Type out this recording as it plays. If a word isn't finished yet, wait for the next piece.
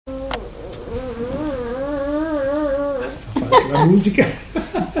la musica.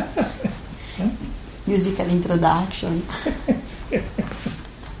 Musical introduction.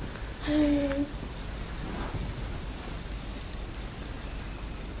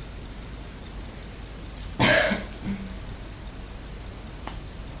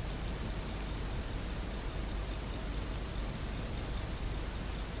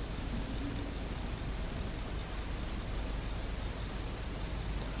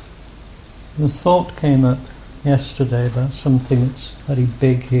 The thought came up yesterday about something that's very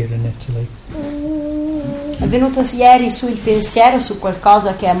big here in Italy. È venuto ieri su il pensiero su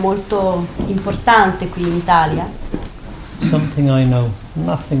qualcosa che è molto importante qui in Italia. Something I know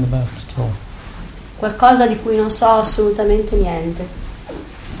nothing about at all. Qualcosa di cui non so assolutamente niente.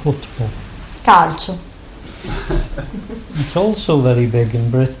 Football. Calcio. It's also very big in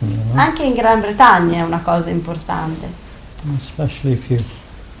Britain, you know? Anche in Gran Bretagna è una cosa importante. Especially if you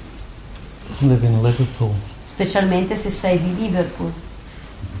live in Liverpool. Specialmente se sei di Liverpool.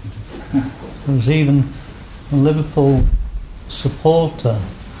 There's even a Liverpool supporter.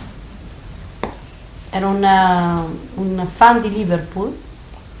 Era un fan di Liverpool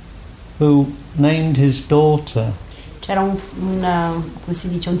Who named his daughter. C'era come si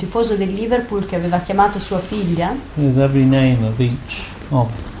dice, un tifoso del Liverpool che aveva chiamato sua figlia With every name of each of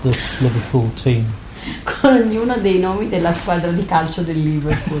the Liverpool team. con ognuno dei nomi della squadra di calcio del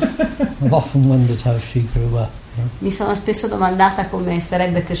Liverpool. I've often wondered how she grew up. Mi sono spesso domandata come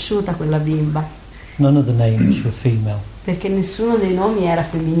sarebbe cresciuta quella bimba, None of the names were female. perché nessuno dei nomi era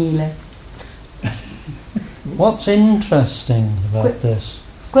femminile. What's interesting about this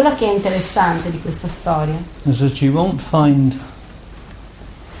Quello che è interessante di questa storia is that you won't find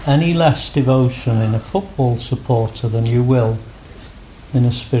any less devotion in a football supporter than you will in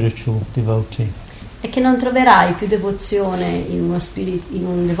a spiritual devotee. è che non troverai più devozione in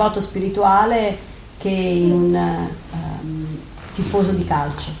un devoto spirituale che in un tifoso di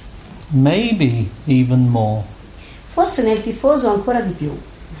calcio. Maybe even more. Forse nel tifoso ancora di più.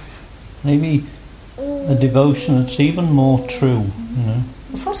 Maybe a devotion that's even more true, you know.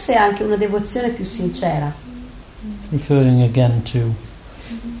 Forse anche una devozione più sincera. Referring again to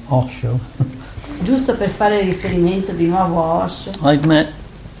Osho. Giusto per fare riferimento di nuovo a Osho. I've met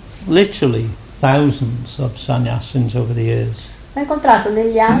literally thousands of sannyasins over the years Ho incontrato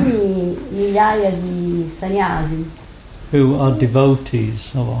negli anni migliaia di sannyasi who are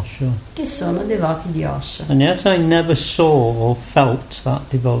devotees of Osho. che sono devoti di Osho. And yet I never saw or felt that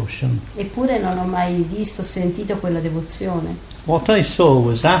devotion. Eppure non ho mai visto o sentito quella devozione. What I saw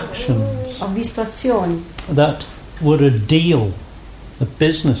was actions Ho visto azioni, that were a deal, a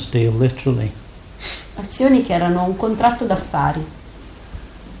business deal literally. azioni che erano un contratto d'affari.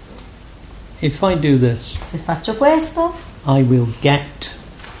 If I do this, Se faccio questo, I will get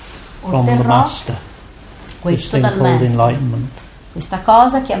from the otterrò master this questo thing dal called maestro. enlightenment. Questa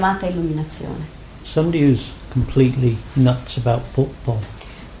cosa chiamata illuminazione. Somebody who's completely nuts about football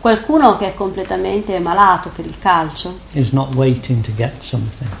Qualcuno che è completamente malato per il calcio is not waiting to get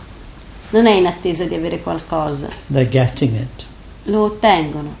something. non è in attesa di avere qualcosa, They're getting it lo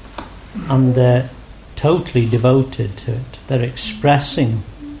ottengono and they're totally devoted to it. They're expressing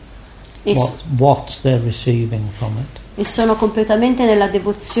e, what they're receiving from it. e sono completamente nella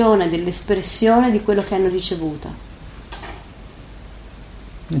devozione dell'espressione di quello che hanno ricevuto.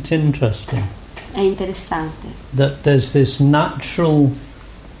 It's interesting È interessante that there's this natural,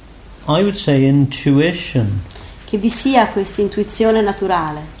 I would say, intuition che vi sia questa intuizione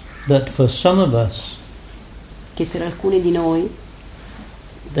naturale that for some of us che per alcuni di noi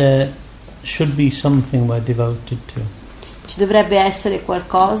there should be something we're devoted to. ci dovrebbe essere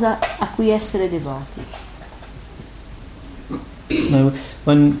qualcosa a cui essere devoti. Now,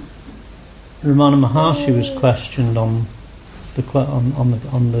 when Ramana Maharshi was questioned on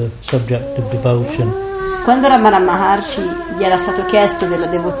the subject of devotion, Quando Ramana Maharshi gli era stato chiesto della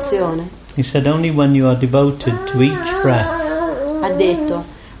devozione, he said only when you are devoted to each breath ha detto: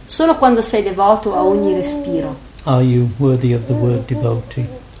 solo quando sei devoto a ogni respiro are you worthy of the word devotee.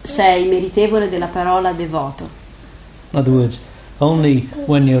 sei meritevole della parola devoto. In other words, only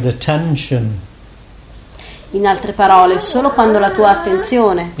when your attention In altre parole, solo quando la tua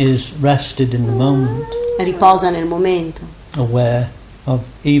attenzione is rested in the moment, riposa nel momento, aware of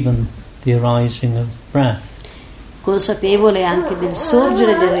even the arising of breath, consapevole anche del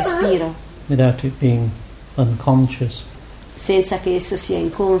sorgere del respiro, without it being unconscious, senza che esso sia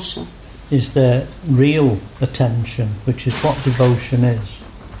inconscio, is there real attention, which is what devotion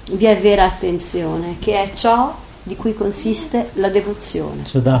is. vi è vera attenzione, che è ciò di cui consiste la devozione,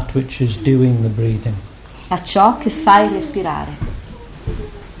 So that which is doing the breathing. a ciò che fai respirare.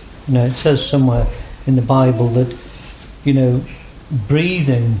 You know, it says somewhere in the Bible that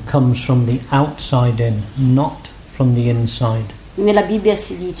breathing comes from the outside in, not from the inside. Nella Bibbia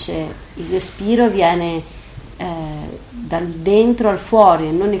si dice il respiro viene dal dentro al fuori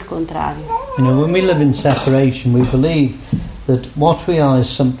e non il contrario. When we live in separation, we believe that what we are is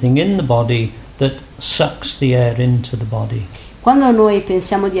something in the body that sucks the air into the body. Quando noi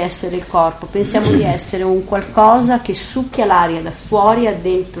pensiamo di essere il corpo, pensiamo di essere un qualcosa che succhia l'aria da fuori a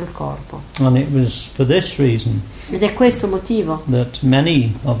dentro il corpo. And it was for this reason Ed è questo motivo that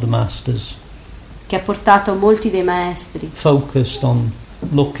many of the masters che ha portato molti dei maestri focused on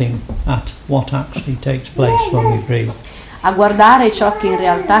looking at what actually takes place when we breathe, a guardare ciò che in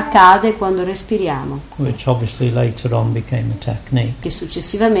realtà accade quando respiriamo, which obviously later on became a technique. che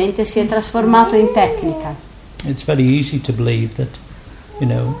successivamente si è trasformato in tecnica. It's very easy to believe that,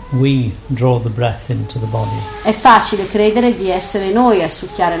 we draw the breath into the body. È facile credere di essere noi a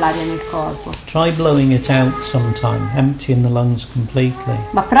succhiare l'aria nel corpo. Try blowing it out sometime, emptying the lungs completely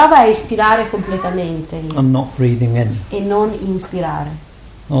Ma prova a ispirare completamente and not breathing in. e non inspirare.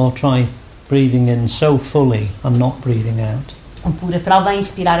 Or try breathing in so fully and not breathing out. Oppure prova a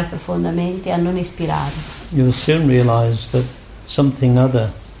inspirare profondamente e a non espirare. You'll soon realize that something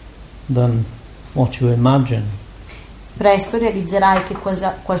other than what you imagine Presto realizzerai che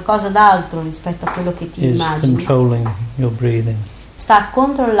qualcosa d'altro rispetto a quello che ti is immagini controlling your breathing. sta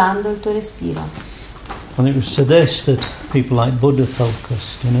controllando il tuo respiro. And it was to this that people like Buddha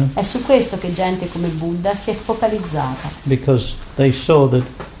focused, È su questo che gente come Buddha si è focalizzata, because they saw that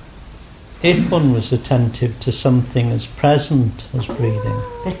if one was attentive to something as present as breathing,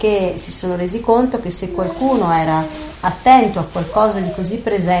 perché si sono resi conto che se qualcuno era attento a qualcosa di così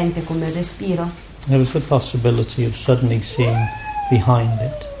presente come il respiro, there was the possibility of suddenly seeing behind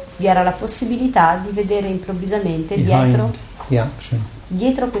it, vi era la possibilità di vedere improvvisamente behind the action,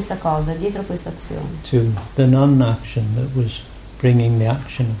 dietro questa cosa, dietro questa azione, to the non-action that was bringing the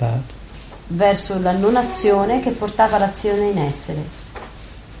action about. verso la non azione che portava l'azione in essere.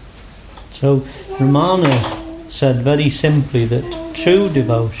 So Ramana said very simply that true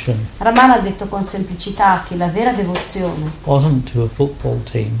devotion Ramana ha detto con semplicità che la vera devozione wasn't to a football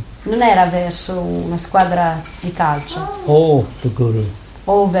team non era verso una squadra di calcio or the guru,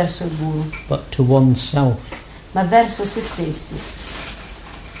 o verso il guru, but to oneself. ma verso se stessi.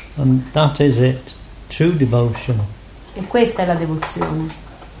 And that is it. True devotion E questa è la devozione.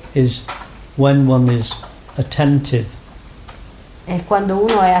 is when one is attentive È quando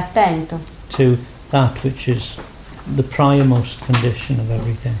uno è attento to that which is the primemost condition of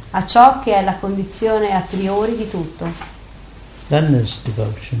everything. a ciò che è la condizione a priori di tutto. Then there's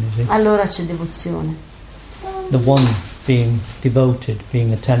devotion, you see. Allora c'è devozione. The one being devoted,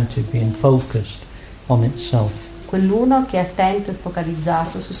 being attentive, being focused on itself, Quell'uno che è attento e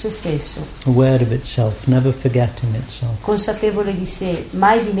focalizzato su se stesso, aware of itself, never forgetting itself. consapevole di sé,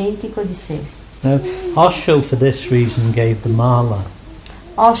 mai dimentico di sé. Now, Osho for this reason gave the mala.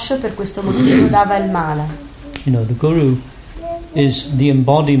 Osho per questo motivo dava il mala. The guru is the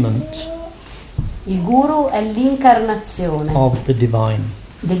embodiment Il guru è l'incarnazione of the divine,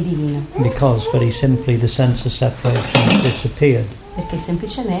 del divino, because very simply the sense of separation has disappeared. perché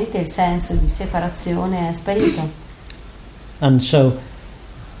semplicemente il senso di separazione è sparito. And so,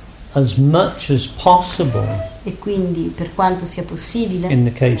 as much as possible, E quindi, per quanto sia possibile, in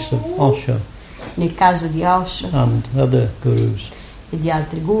the case of Osho nel caso di Osho and other gurus, e di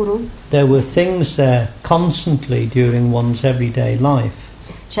altri guru, there were things there constantly during one's everyday life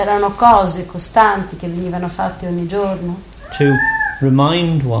c'erano cose costanti che venivano fatte ogni giorno to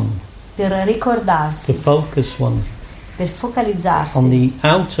remind one, per to ricordarsi, focus one per on focalizzarsi the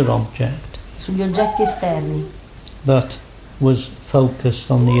outer object sugli oggetti esterni that was focused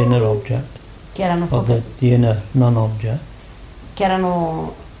on the inner object, che erano, or the inner non-object. che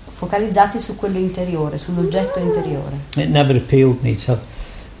erano focalizzati su quello interiore, sull'oggetto interiore. It never appealed me to have,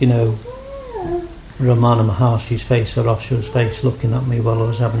 Ramana Maharshi's face or Osho's face looking at me while I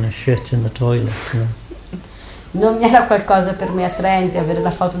was having a shit in the toilet. Non era qualcosa per me attraente avere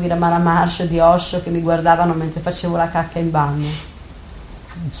la foto di Ramana Maharshi o di Osho che mi guardavano mentre facevo la cacca in bagno.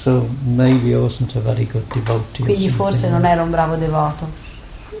 So maybe I wasn't a very good devotee. Quindi forse non ero un bravo devoto.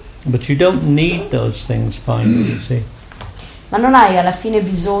 But you don't need those things finally, you see. Ma non hai alla fine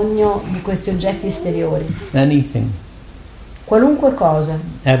bisogno di questi oggetti esteriori. Anything, Qualunque cosa,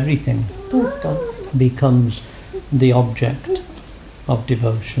 everything tutto, becomes the object of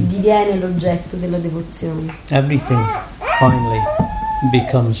devotion. diviene l'oggetto della devozione. Everything finally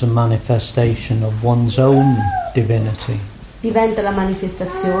becomes a manifestation of one's own divinity. Diventa la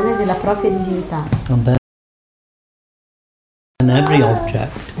manifestazione della propria divinità. And then every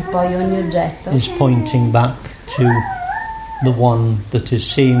object E poi ogni oggetto is pointing back to the one that is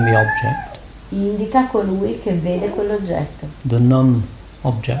seeing the object, indica colui che vede quell'oggetto, the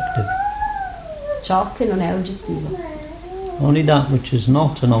non-objective. ciò che non è oggettivo. Only that which is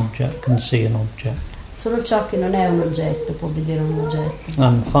not an object can see an object. Solo ciò che non è un oggetto può vedere un oggetto.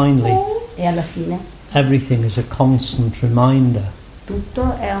 And finally, E alla fine everything is a constant reminder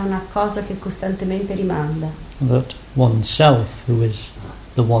tutto è una cosa che costantemente rimanda that oneself, who is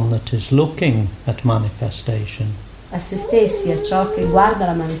the one that is looking at manifestation, a se stessi, a ciò che guarda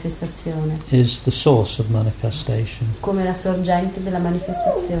la manifestazione, is the source of manifestation. come la sorgente della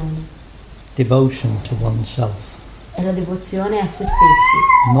manifestazione. Devotion to oneself, È la devozione a se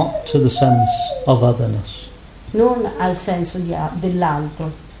stessi, not to the sense of otherness, non al senso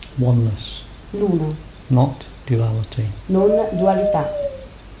dell'altro, oneness, l'uno, not duality. non dualità.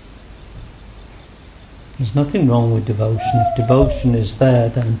 There's nothing wrong with devotion. If devotion is there,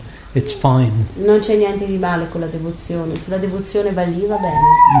 then it's fine. Non c'è niente di male con la devozione, se la devozione va lì va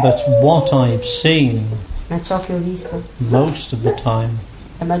bene, But what I've seen ma ciò che ho visto most of the time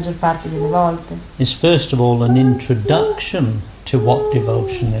la maggior parte delle volte is first of all an introduction to what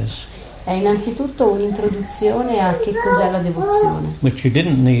devotion is, è innanzitutto un'introduzione a che cos'è la devozione, which you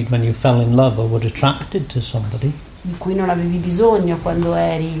didn't need when you fell in love or were attracted to somebody. di cui non avevi bisogno quando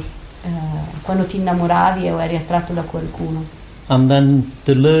ti innamoravi o eri attratto da qualcuno. And then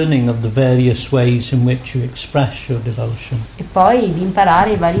the learning of the various ways in which you express your devotion. E poi di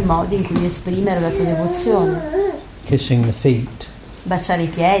imparare i vari modi in cui esprimere la tua devozione, Kissing the feet, baciare i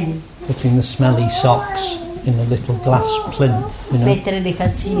piedi, putting the smelly socks in a little glass plinth, mettere dei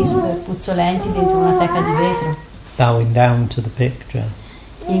calzini super puzzolenti dentro una teca di vetro, bowing down to the picture.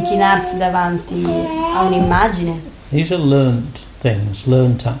 inchinarsi davanti a un'immagine. These are learnt things,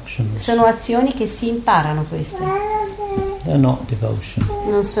 learnt actions. Sono azioni che si imparano queste, They're not devotion.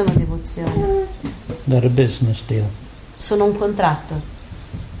 non sono devozione, They're a business deal. sono un contratto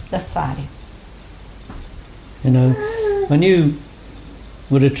d'affari. When you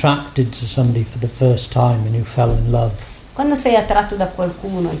were attracted to somebody for the first time and you fell in love, Quando sei attratto da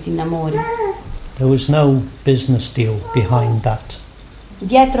qualcuno e ti innamori, there was no business deal behind that.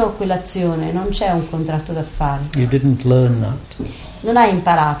 dietro quell'azione non c'è un contratto d'affari, You didn't learn that. non hai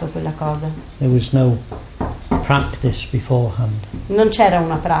imparato quella cosa, There was no practice beforehand. non c'era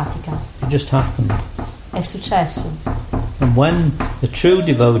una pratica, It just happened. è successo. And when a true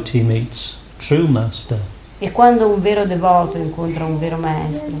devotee meets a true master, E quando un vero devoto incontra un vero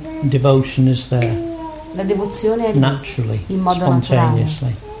maestro, devotion is there la devozione è lì, naturally, in modo naturale,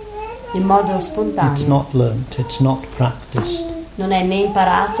 spontaneously. in modo It's spontaneo. not learnt, it's not practiced. Non è né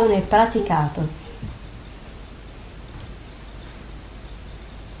imparato né praticato.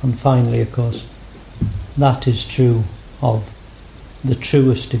 And finally, of course, that is true of the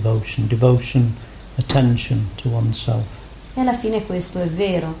truest devotion, attention to oneself. E alla fine questo è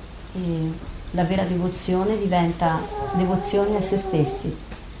vero. E la vera devozione diventa devozione a se stessi.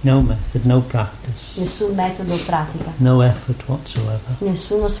 No method, no practice, Nessun metodo o pratica, no effort whatsoever.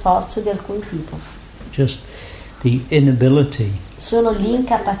 nessuno sforzo di alcun tipo. Just the inability Solo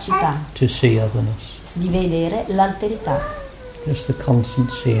l'incapacità to see otherness. di vedere l'alterità, Just the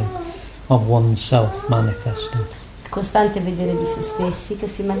constant seeing of oneself manifesting. il costante vedere di se stessi che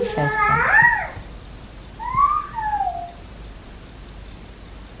si manifesta.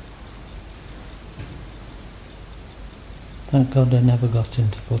 Thank God I never got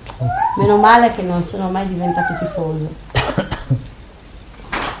into football. Meno male che non sono mai diventato tifoso.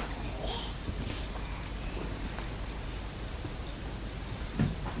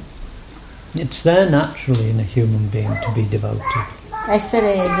 It's there naturally in a human being to be devoted.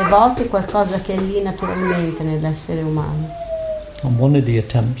 Essere devoti è qualcosa che è lì naturalmente nell'essere umano. And one of the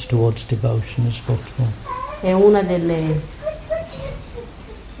attempts towards devotion is football. E uno dei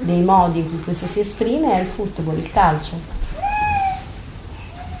modi in cui questo si esprime è il football, il calcio.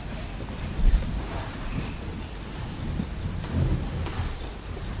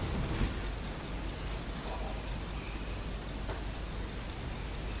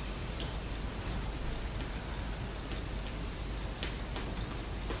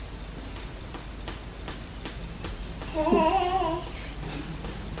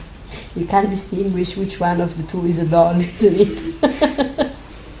 You can't distinguish which one of the two is a doll, isn't it?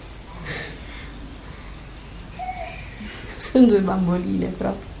 Sono due bamboline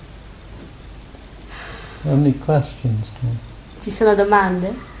proprio. Only questions, Tom? Ci sono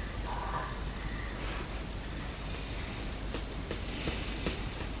domande?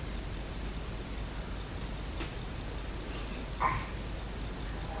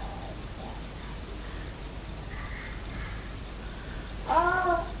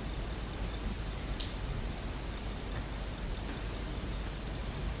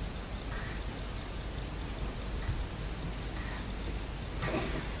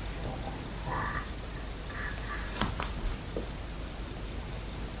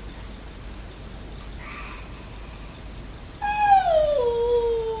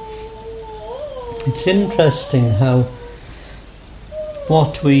 It's interesting how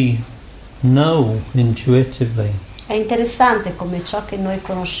what we know intuitively È interessante come ciò che noi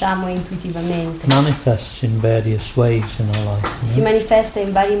conosciamo intuitivamente manifests in various ways in our life, si manifesta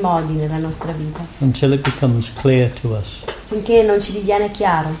in vari modi nella nostra vita, until it becomes clear to us finché non ci diviene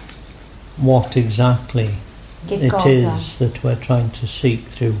chiaro what exactly che it cosa is that we're trying to seek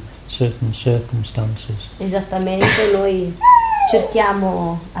through certain circumstances. esattamente noi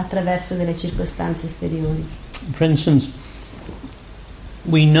cerchiamo attraverso delle circostanze esteriori. For instance,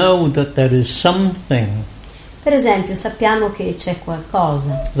 we know that there is something Per esempio, sappiamo che c'è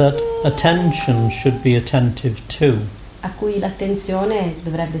qualcosa that attention should be attentive to, a cui l'attenzione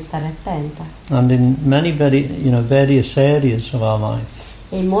dovrebbe stare attenta, and in many various areas of our life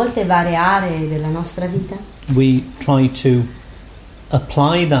e in molte varie aree della nostra vita we try to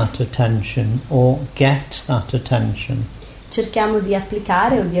apply that attention or get that attention, cerchiamo di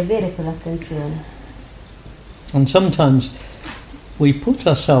applicare o di avere quell'attenzione. and sometimes we put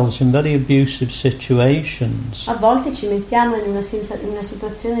ourselves in very abusive situations A volte ci mettiamo in una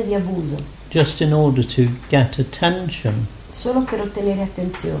situazione di abuso just in order to get attention, solo per ottenere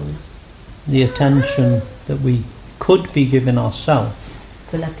attenzione, the attention that we could be giving ourselves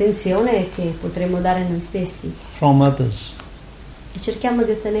quell'attenzione che potremmo dare noi stessi, from others. e cerchiamo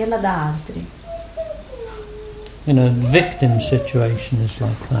di ottenerla da altri. The victim situation is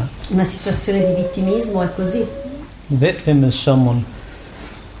like that. Una situazione di vittimismo è così. The victim is someone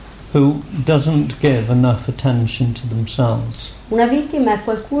who doesn't give enough attention to themselves. Una vittima è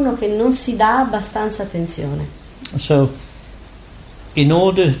qualcuno che non si dà abbastanza attenzione. So, in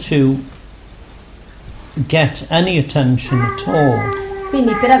order to get any attention at all,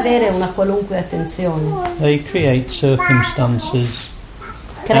 Quindi per avere una qualunque attenzione they create circumstances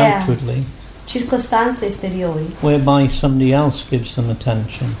crea outwardly circostanze esteriori whereby somebody else gives them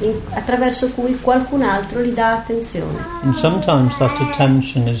attention. attraverso cui qualcun altro gli dà attenzione. And sometimes that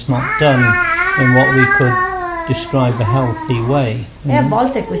attention is not done in what we could describe a healthy way. E a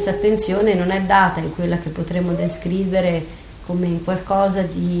volte questa attenzione non è data in quella che potremmo descrivere come in qualcosa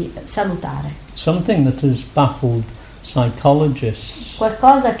di salutare. Something that has baffled psychologists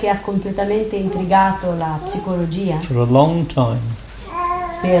Qualcosa che ha completamente intrigato la psicologia for a long time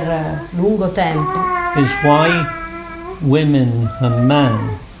per lungo tempo is why women and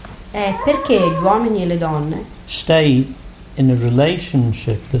men è perché gli uomini e le donne stay in a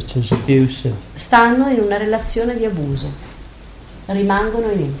relationship that is abusive. stanno in una relazione di abuso, rimangono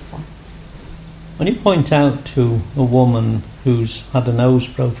in essa. When you point out to a woman who's had a nose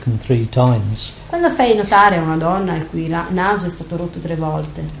broken 3 times Quando fai notare a una donna il cui naso è stato rotto 3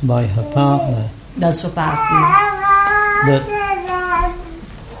 volte by her partner dal suo partner, that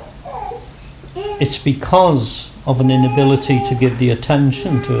it's because of an inability to give the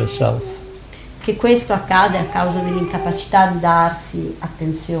attention to herself, che questo accade a causa dell'incapacità di darsi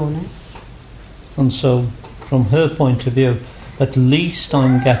attenzione, and so from her point of view, at least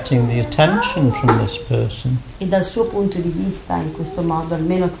I'm getting the attention from this person. e dal suo punto di vista in questo modo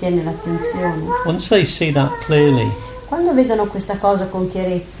almeno ottiene l'attenzione. Once they see that clearly, Quando vedono questa cosa con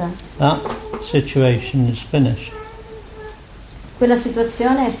chiarezza, that situation is finished. quella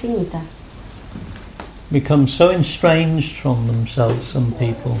situazione è finita. Become so estranged from themselves, some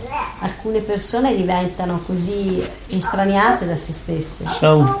people, Alcune persone diventano così estraniate da se stesse,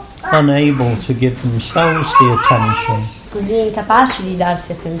 so unable to give themselves the attention, così incapaci di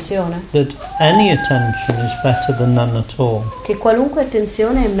darsi attenzione, that any attention is better than none at all, che qualunque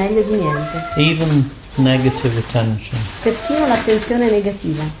attenzione è meglio di niente, even negative attention. persino l'attenzione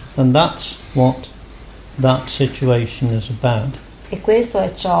negativa. And that's what that situation is about. E questo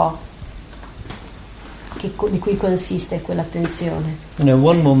è ciò di cui consiste quell'attenzione.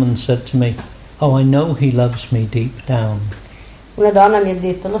 One woman said to me, "Oh, I know he loves me deep down." Una donna mi ha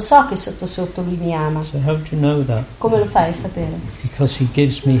detto: lo so che sotto sotto lui mi ama. So how do you know that? Come lo fai a sapere? Because he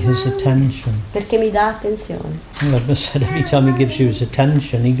gives me his attention. Perché mi dà attenzione. And I said every time he gives you his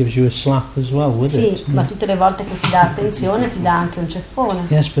attention, he gives you a slap as well with Sì, it. ma tutte le volte che ti dà attenzione ti dà anche un ceffone.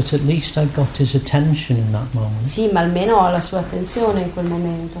 Yes, but at least I got his attention in that moment. Sì, ma almeno ho la sua attenzione in quel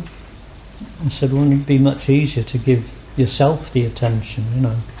momento. I said, wouldn't it be much easier to give yourself the attention,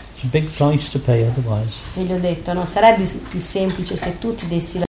 It's a big price to pay otherwise. E gli ho detto: non sarebbe più semplice se tu ti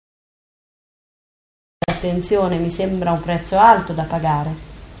dessi l'attenzione? Mi sembra un prezzo alto da pagare.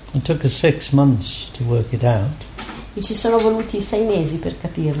 It took us 6 months to work it out. E ci sono voluti 6 mesi per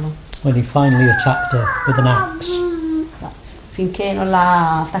capirlo. When he finally attacked her with an axe Finché non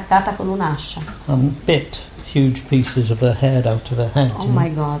l'ha attaccata con un'ascia. and bit huge pieces of her hair out of her head. Oh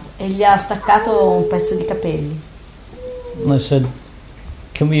my God. E gli ha staccato un pezzo di capelli. And I said,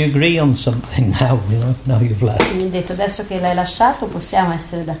 can we agree on something now, now you've left? Mi ha detto, adesso che l'hai lasciato possiamo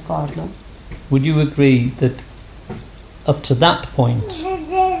essere d'accordo? Would you agree that up to that point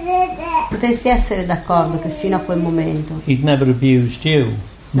Potresti essere d'accordo che fino a quel momento he'd never abused you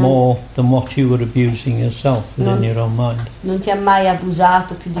more than what you were abusing yourself within your own mind? non ti ha mai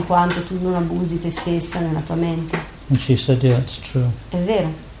abusato più di quanto tu non abusi te stessa nella tua mente? And she said, yeah, it's true. È vero.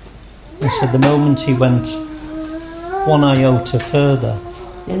 I said, the moment he went one iota further,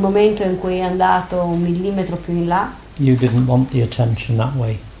 Nel momento in cui è andato 1 millimetro più in là, you didn't want the attention that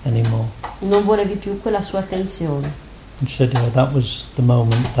way anymore. non volevi più quella sua attenzione. And she said, yeah, that was the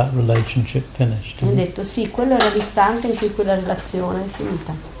moment that relationship finished. Mi ha detto, sì, quello era l'istante in cui quella relazione è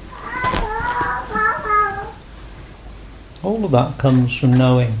finita. All of that comes from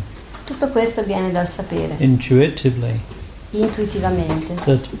knowing Tutto questo viene dal sapere, intuitively intuitivamente,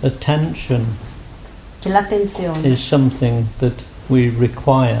 that attention che l'attenzione is something that we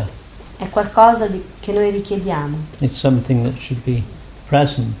require. è qualcosa che noi richiediamo, It's something that should be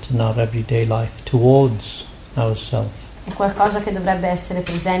present in our everyday life towards ourselves, è qualcosa che dovrebbe essere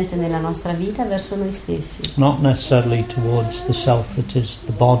presente nella nostra vita verso noi stessi, not necessarily towards the self that is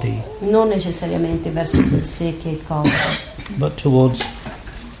the body, non necessariamente verso quel sé che è il corpo, but towards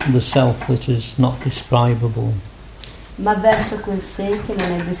the self that is not describable, ma verso quel sé che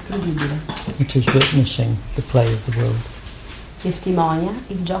non è descrivibile, that is witnessing the play of the world. testimonia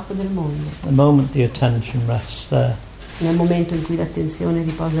il gioco del mondo. The moment the attention rests there, Nel momento in cui l'attenzione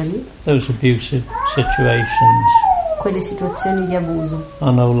riposa lì, those abusive situations quelle situazioni di abuso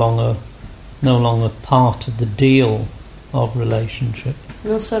are no longer part of the deal of relationship.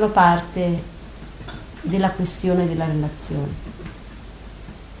 non sono parte della questione della relazione.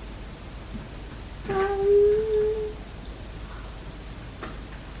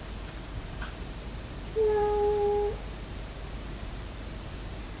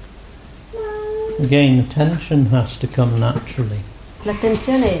 Again, attention has to come naturally.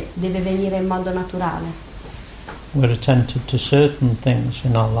 L'attenzione deve venire in modo naturale. We're attentive to certain things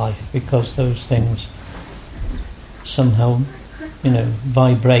in our life because those things somehow,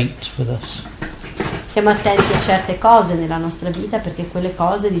 vibrate with us. Siamo attenti a certe cose nella nostra vita perché quelle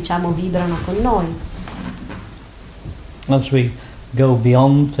cose, vibrano con noi. As we go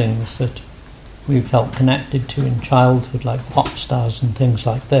beyond things that we felt connected to in childhood, like pop stars and things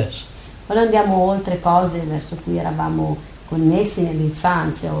like this, Quando andiamo oltre cose verso cui eravamo connessi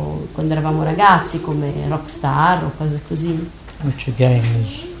nell'infanzia o quando eravamo ragazzi, come rockstar o cose così, which again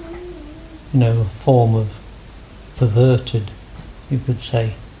is, a form of perverted, you could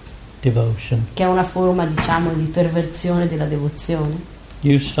say, devotion. che è una forma, di perversione della devozione,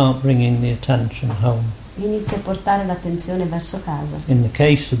 You start bringing the attention home. inizia a portare l'attenzione verso casa. In the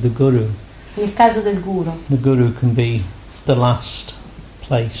case of the guru, Nel caso del guru, the guru can be the last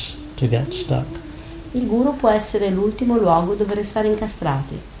place to get stuck, il guru può essere l'ultimo luogo dove restare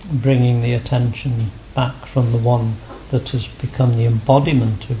incastrati, bringing the attention back from the one that has become the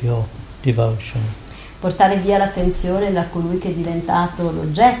embodiment of your devotion. portare via l'attenzione da colui che è diventato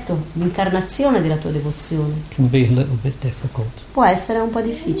l'oggetto, l'incarnazione della tua devozione. Can be a little bit difficult, Può essere un po'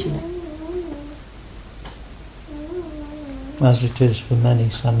 difficile, as it is for many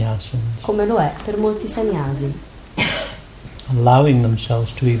sannyasins, come lo è per molti sannyasi. allowing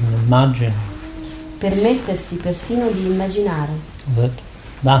themselves to even imagine Permettersi persino di immaginare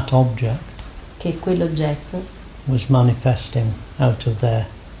that object che quell'oggetto was manifesting out of their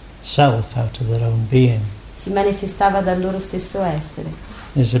self, out of their own being, si manifestava dal loro stesso essere.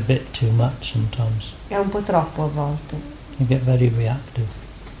 is a bit too much sometimes. È un po' troppo a volte. You get very reactive.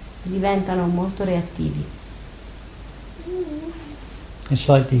 Diventano molto reattivi. It's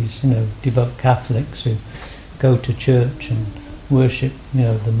like these, devout Catholics who go to church and worship,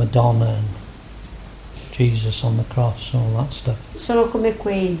 the Madonna and Jesus on the cross and all that stuff. Sono come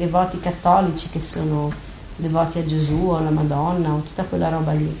quei devoti cattolici che sono devoti a Gesù o alla Madonna o tutta quella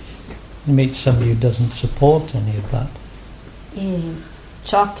roba lì. You meet somebody who doesn't support any of that.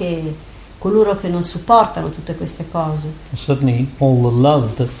 E coloro che non supportano tutte queste cose, And suddenly all the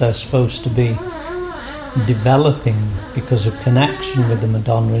love that they're supposed to be developing because of connection with the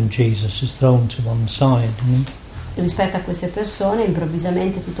Madonna and Jesus is thrown to one side. rispetto a queste persone,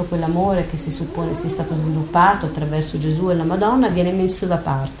 improvvisamente tutto quell'amore che si suppone sia stato sviluppato attraverso Gesù e la Madonna viene messo da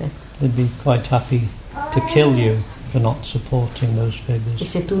parte. They'd be quite happy to kill you for not supporting those E figures.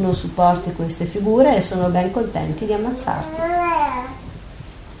 se tu non supporti queste figure, sono ben contenti di ammazzarti.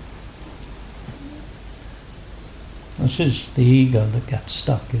 This is the ego that gets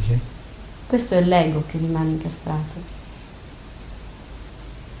stuck, you see. Questo è l'ego che rimane incastrato.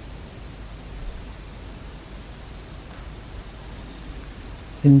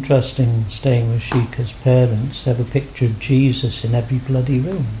 interesting staying with Shika's parents. They have a picture of Jesus in every bloody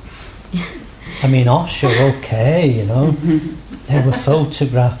room. I mean, Osher, okay, you know. There were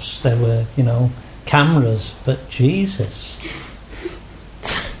photographs, there were, you know, cameras, but Jesus.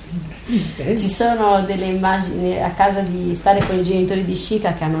 Ci sono delle immagini a casa di stare con i genitori di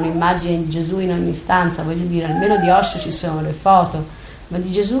Shika che hanno un'immagine di Gesù in ogni stanza, voglio dire, almeno di Osho ci sono le foto, ma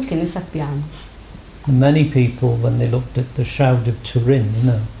di Gesù che ne sappiamo? And many people, when they looked at the Shroud of Turin, you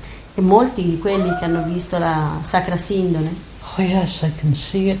know, E molti di quelli che hanno visto la Sacra Sindone, oh yes, I can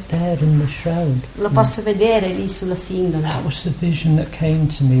see it there in the shroud. lo posso vedere lì sulla Sindone. That was the vision that came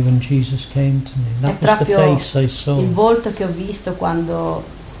to me when Jesus came to me. That È was the proprio face I saw. il volto che ho visto quando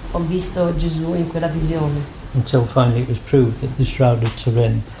ho visto Gesù in quella visione. Until finally it was proved that the Shroud of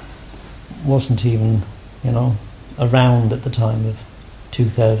Turin wasn't even, you know, around at the time of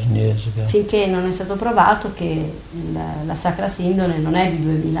 2000 years ago. Finché non è stato provato che la Sacra Sindone non è di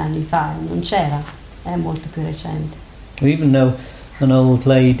 2000 anni fa, non c'era, è molto più recente. Even though an old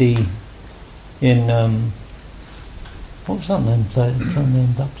lady in what was that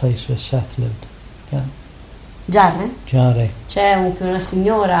name? That place where Seth lived. Yeah. Giarre? Jare. C'è una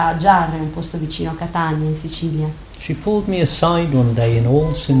signora a Giarre, un posto vicino a Catania, in Sicilia. She pulled me aside one day in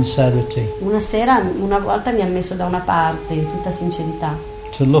all sincerity Una volta mi ha messo da una parte, in tutta sincerità,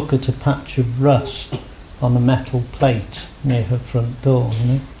 to look at a patch of rust on a metal plate near her front door, you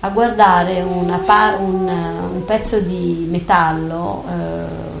know? a guardare un pezzo di metallo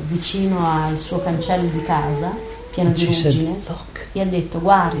vicino al suo cancello di casa, pieno And di she said, ruggine, look, e ha detto: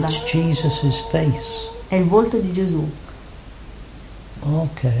 guarda, it's Jesus' face. è il volto di Gesù.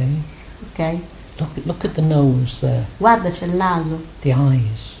 Okay. Ok? Look at the nose there, Guarda, c'è il naso, the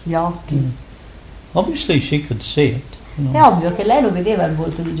eyes. gli occhi. Obviously she could see it, you È know. ovvio che lei lo vedeva il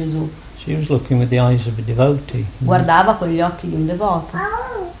volto di Gesù, She was looking with the eyes of a devotee. You know. guardava con gli occhi di un devoto.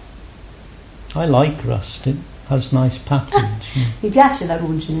 I like rust, it has nice patterns. You Mi piace la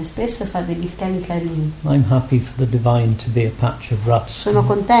ruggine, spesso fa degli schemi carini. know. I'm happy for the divine to be a patch of rust. Sono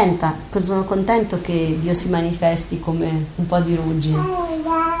contento che Dio si manifesti come un po' di ruggine.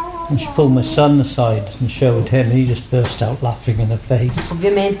 And she pulled my son aside and showed him, he just burst out laughing in her face.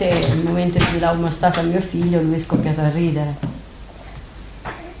 Ovviamente nel momento in cui l'ho mostrato a mio figlio, lui è scoppiato a ridere.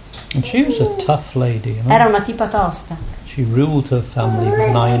 And she was a tough lady, you know. Era una tipa tosta, She ruled her family with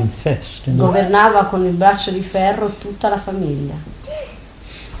an iron fist, you know. governava con il braccio di ferro tutta la famiglia.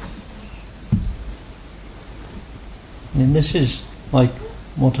 And this is like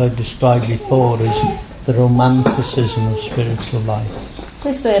what I described before as the romanticism of spiritual life.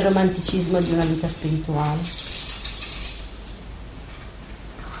 Questo è il romanticismo di una vita spirituale.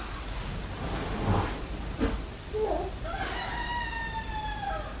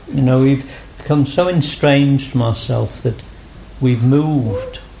 You know, we've become so estranged from ourselves that we've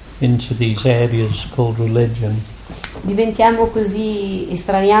moved into these areas called religion. Diventiamo così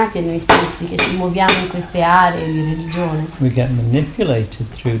estraniati a noi stessi che ci muoviamo in queste aree di religione. We get manipulated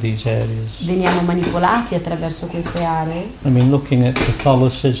through these areas. Veniamo manipolati attraverso queste aree. I mean, looking at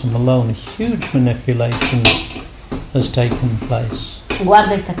Catholicism alone, a huge manipulation has taken place.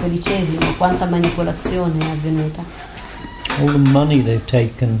 Guarda il cattolicesimo, quanta manipolazione è avvenuta. All the money they've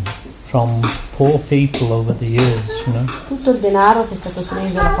taken from poor people over the years, you know. Tutto il denaro che è stato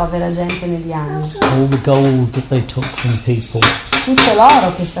preso alla povera gente negli anni. All the gold that they took from people, Tutto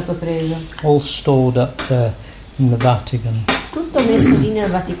l'oro che è stato preso. all stored up there in the Vatican. Tutto messo lì nel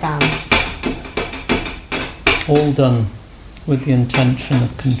Vaticano. All done with the intention of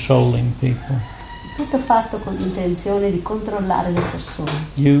controlling people. Tutto fatto con l'intenzione di controllare le persone.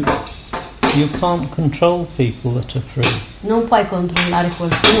 You can't control people that are free. Non puoi controllare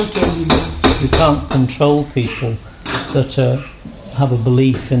qualcuno che è libero. You can't control people that have a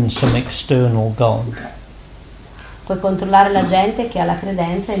belief in some external God. Puoi controllare la gente che ha la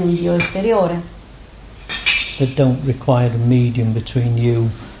credenza in un Dio esteriore, That don't require a medium between you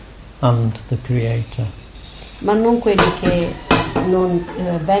and the Creator. ma non quelli che non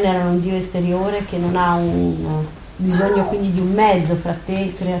venerano un Dio esteriore che non ha un bisogno quindi di un mezzo fra te e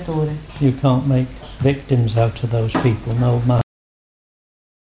il Creatore. You can't make victims out of those people, no matter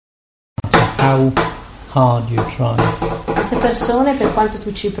how hard you try. Queste persone, per quanto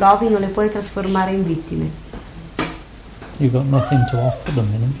tu ci provi, non le puoi trasformare in vittime. You've got nothing to offer them,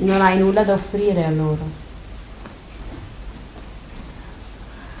 you know. Non hai nulla da offrire a loro.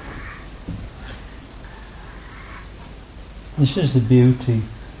 This is the beauty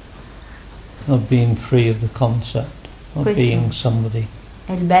of being free of the concept of Questo being somebody.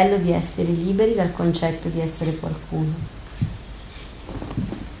 è il bello di essere liberi dal concetto di essere qualcuno.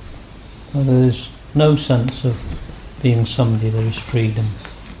 Where there is no sense of being somebody, there is freedom.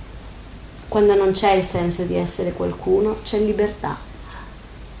 Quando non c'è il senso di essere qualcuno, c'è libertà.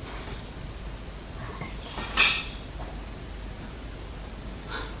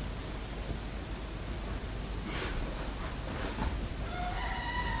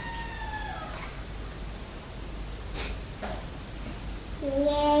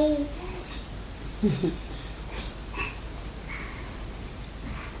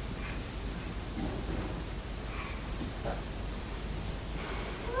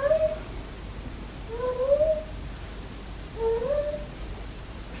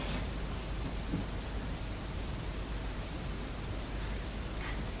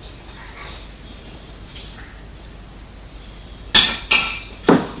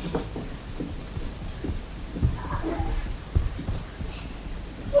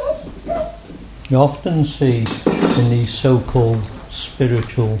 You often see in these so-called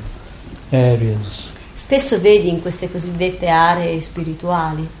spiritual areas Spesso vedi in queste cosiddette aree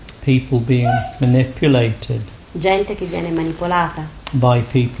spirituali people being manipulated gente che viene manipolata by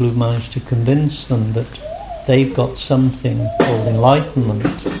people who manage to convince them that they've got something called enlightenment,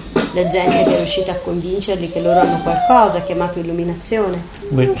 da gente che è riuscita a convincerli che loro hanno qualcosa chiamato illuminazione,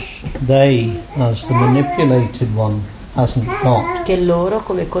 which they, as the manipulated one, hasn't got. che loro,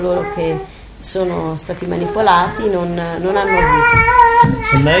 come coloro che sono stati manipolati, non hanno avuto. And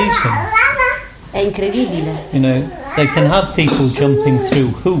it's amazing. È incredibile. You know, they can have people jumping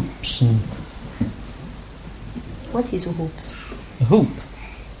through hoops and What is hoops? a hoop.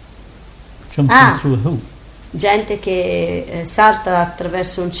 Jumping Ah. through a hoop. Gente che salta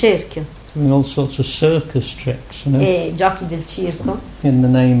attraverso un cerchio Doing all sorts of circus tricks, you know, e giochi del circo in the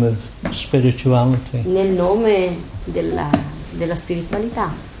name of spirituality. nel nome della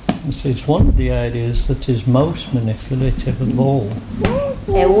spiritualità. It's one of the areas that is most manipulative of all.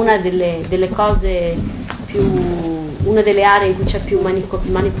 È una delle cose una delle aree in cui c'è più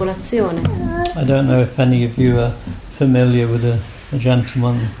manipolazione. I don't know if any of you are familiar with a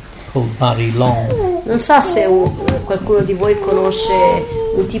gentleman called Barry Long. Non so se qualcuno di voi conosce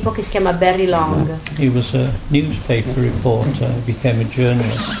un tipo che si chiama Barry Long. He was a newspaper reporter, became a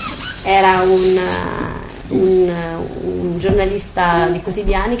journalist. Era un giornalista di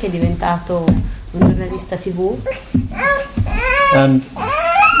quotidiani che è diventato un giornalista TV. And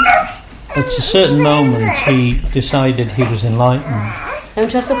at a certain moment he decided he was enlightened. E a un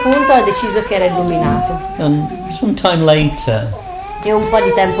certo punto ha deciso che era illuminato. And sometime later E un po'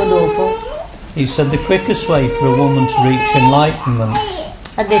 di tempo dopo he said the quickest way for a woman to reach enlightenment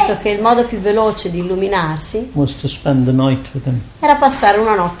ha detto che il modo più veloce di illuminarsi was to spend the night with him. era passare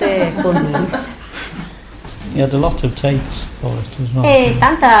una notte con lui. He had a lot of takes for it as well. E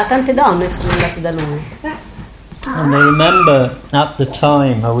tante donne sono andate da lui. And I remember at the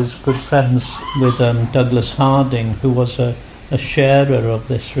time I was good friends with Douglas Harding, who was a sharer of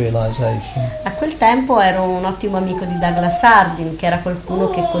this realization. A quel tempo ero un ottimo amico di Douglas Harding, che era qualcuno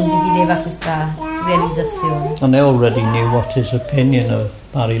che condivideva questa realizzazione. And I already knew what his opinion of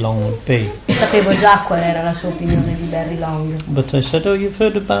Barry Long would be. E sapevo già qual era la sua opinione di Barry Long. But I said, "Oh, you've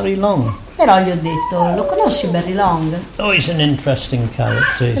heard of Barry Long? Però gli ho detto, lo conosci Barry Long? Oh, he's an interesting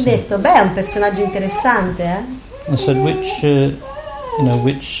character." Ho detto, beh, è un personaggio interessante, eh? I said, which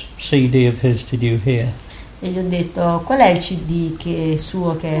CD of his did you hear? E gli ho detto, qual è il CD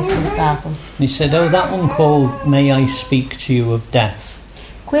suo che hai ascoltato? And he said, "Oh, that one called May I Speak to You of Death."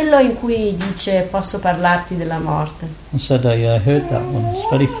 Quello in cui dice, posso parlarti della morte. I said, "I heard that one. It's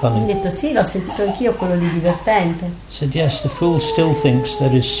very Ho funny." detto, sì, l'ho sentito anch'io, quello lì divertente. I said, "Yes, the fool still thinks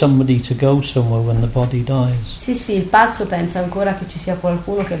there is somebody to go somewhere when the body dies." Sì, il pazzo pensa ancora che ci sia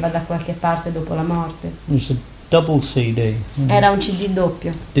qualcuno che va da qualche parte dopo la morte. It was a double CD, Era un CD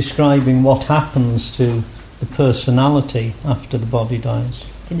doppio, describing what happens to the personality after the body dies.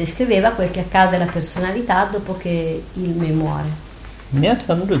 che descriveva quel che accade alla personalità dopo che il me muore. And he had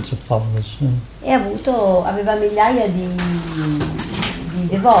hundreds of followers. E aveva migliaia di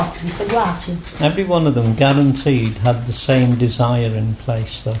devoti, di seguaci. Every one of them guaranteed had the same desire in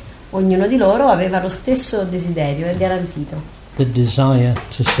place, though. Ognuno di loro aveva lo stesso desiderio, è garantito. The desire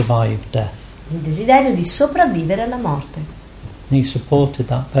to survive death. Il desiderio di sopravvivere alla morte. And he supported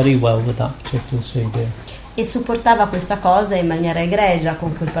that very well with that particular CD. E supportava questa cosa in maniera egregia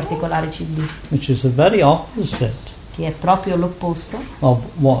con quel particolare CD, Which is the very opposite che è proprio l'opposto of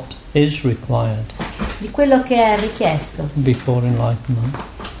what is required di quello che è richiesto before enlightenment.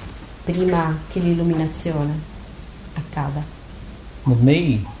 prima che l'illuminazione accada. The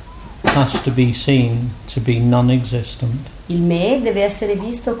me has to be seen to be non-existent. Il me deve essere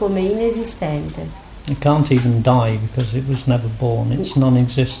visto come inesistente. It can't even die because it was never born. It's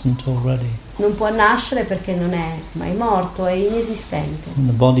non-existent already. Non può nascere perché non è mai morto, è inesistente. When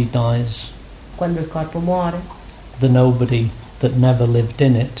the body dies, quando il corpo muore, the nobody that never lived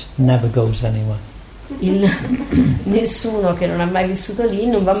in it never goes anywhere. Nessuno che non ha mai vissuto lì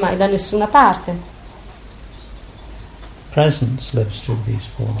non va mai da nessuna parte. Presence lives through these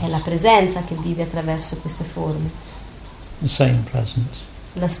forms. È la presenza che vive attraverso queste forme. The same presence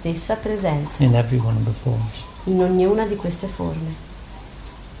La stessa presenza in every one of the forms. in ognuna di queste forme.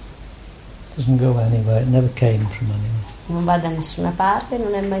 It doesn't go anywhere. It never came from anywhere. Non va da nessuna parte,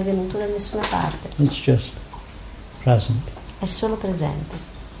 non è mai venuto da nessuna parte. It's just present. È solo presente.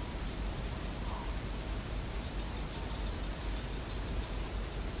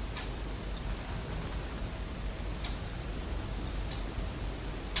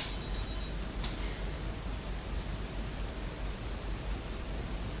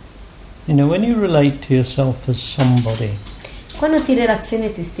 You know, when you relate to yourself as somebody, Quando ti relazioni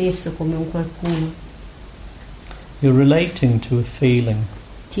a te stesso come un qualcuno, you're relating to a feeling,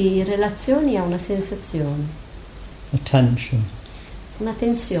 ti relazioni a una sensazione, a tension. una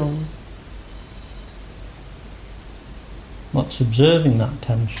tensione. What's observing that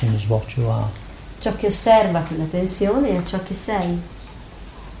tension is what you are. Ciò che osserva quella tensione è ciò che sei.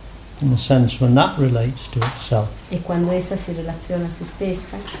 In a sense, when that relates to itself, E quando essa si relaziona a se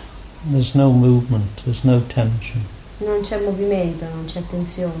stessa, there's no movement, there's no tension. non c'è movimento, non c'è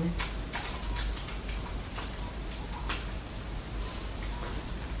tensione.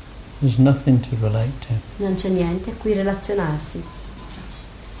 There's nothing to relate to. Non c'è niente a cui relazionarsi.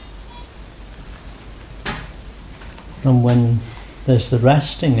 And when there's the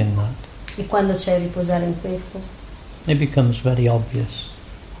resting in that, E quando c'è il riposare in questo, it becomes very obvious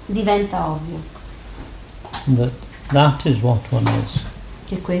diventa ovvio that that is what one is.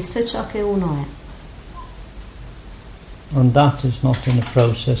 che questo è ciò che uno è. And that is not in a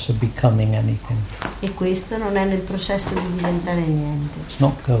process of becoming anything. E questo non è nel processo di diventare niente. It's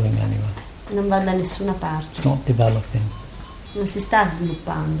not going anywhere. Non va da nessuna parte. It's not developing. Non si sta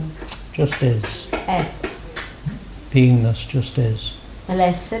sviluppando. Just is. È. Beingness just is.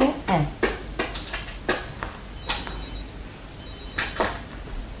 L'essere è.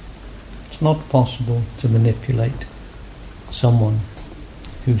 It's not possible to manipulate someone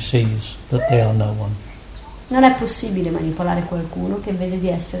who sees that they are no one. Non è possibile manipolare qualcuno che vede di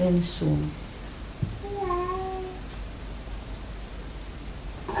essere nessuno.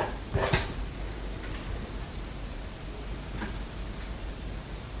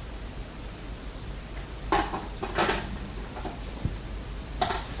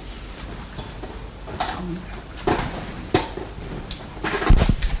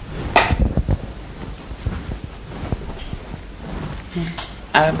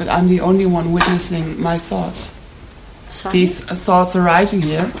 But I'm the only one witnessing my thoughts. Sorry? These thoughts arising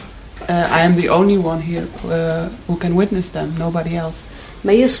here, I am the only one here who can witness them, nobody else.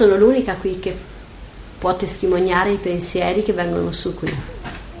 Ma io sono l'unica qui che può testimoniare i pensieri che vengono su qui.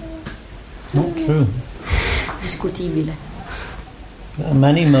 Not true. Discutibile. There are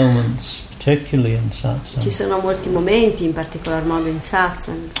many moments, particularly in satsang, Ci sono molti momenti, in particolar modo in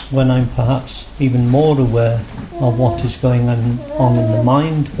satsang, when I'm perhaps even more aware of what is going on in the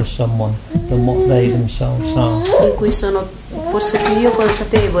mind for someone than what they themselves are. in cui sono forse più io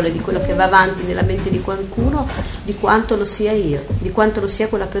consapevole di quello che va avanti nella mente di qualcuno di quanto lo sia io, di quanto lo sia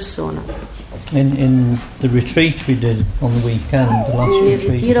quella persona. In the retreat we did on the weekend, the last Nel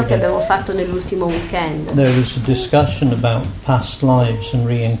retreat ritiro we che did, abbiamo fatto nell'ultimo weekend there was a discussion about past lives and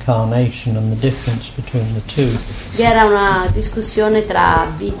reincarnation and the difference between the two. vi era una discussione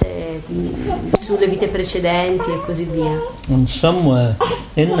tra vite, sulle vite precedenti e così via. And somewhere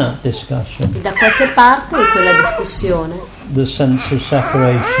in that discussion, E da qualche parte in quella discussione the sense of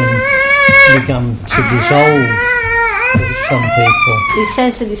separation began to dissolve for some people. il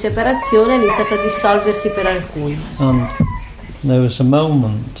senso di separazione ha iniziato a dissolversi per alcuni. And there was a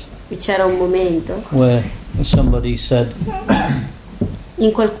moment E c'era un momento where somebody said,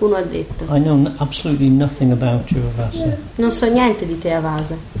 in qualcuno ha detto: I know absolutely nothing about you, Avasa. non so niente di te,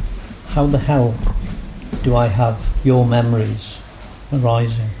 Avasa. How the hell do I have your memories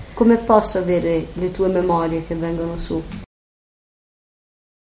arising? Come posso avere le tue memorie che vengono su?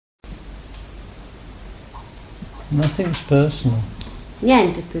 Nothing's personal.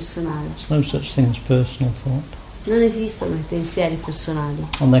 Niente è personale. There's no such thing as personal thought. Non esistono i pensieri personali.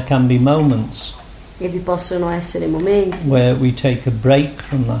 And there can be moments E vi possono essere momenti where we take a break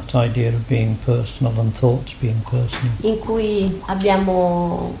from that idea of being personal and thoughts being personal. in cui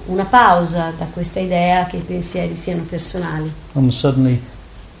abbiamo una pausa da questa idea che i pensieri siano personali. And suddenly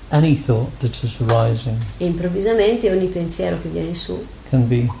any thought that is arising E improvvisamente ogni pensiero che viene su can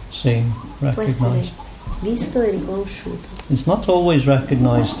be seen, può essere recognized. visto e riconosciuto. It's not always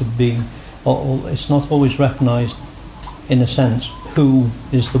recognized to be or it's not always recognized in a sense who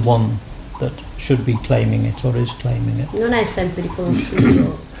is the one that should be claiming it or is claiming it. Non è sempre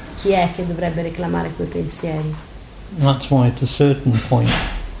riconosciuto chi è che dovrebbe reclamare quei pensieri. That's why at a certain point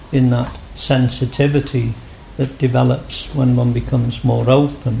in that sensitivity that develops when one becomes more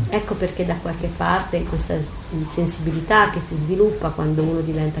open, Ecco perché da qualche parte in questa sensibilità che si sviluppa quando uno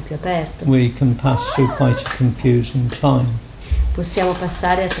diventa più aperto, we can pass through quite a confusing time. possiamo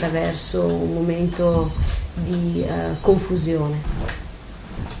passare attraverso un momento di confusione.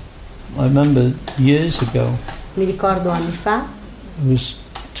 I remember years ago Mi ricordo anni fa, I was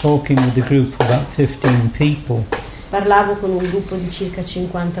talking with a group of about 15 people. parlavo con un gruppo di circa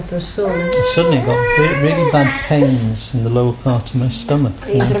 50 persone I suddenly got really bad pains in the lower part of my stomach.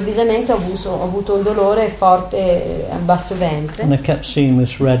 e improvvisamente ho avuto un dolore forte al basso And ventre I kept seeing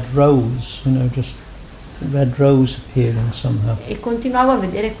this red rose, just red rose appearing somehow. e continuavo a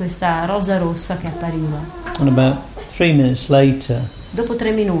vedere questa rosa rossa che appariva. And about 3 minutes later, Dopo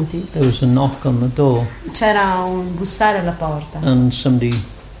 3 minuti there was a knock on the door, c'era un bussare alla porta. and somebody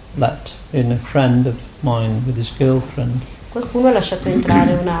let in a friend of mine with his girlfriend. Qualcuno ha lasciato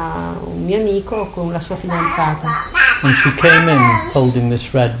entrare un mio amico con la sua fidanzata And she came in holding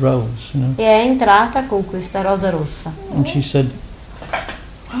this red rose, e è entrata con questa rosa rossa And she said,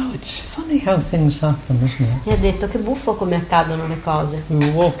 "Wow, it's funny how things happen, isn't it? e ha detto: che buffo come accadono le cose. We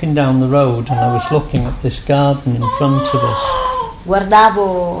were walking down the road and I was looking at this garden in front of us.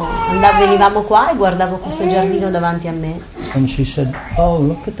 Venivamo qua e guardavo questo giardino davanti a me And she said, oh,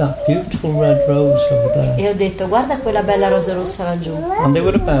 look at that beautiful red rose over there." e ho detto: guarda quella bella rosa rossa laggiù. And they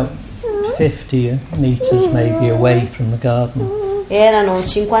were about 50 meters maybe away from the garden. E erano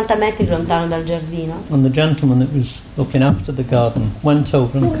 50 metri lontano dal giardino And the gentleman that was looking after the garden went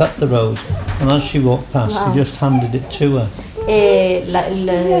over and cut the rose. And as she walked past, Wow. he just handed it to her. e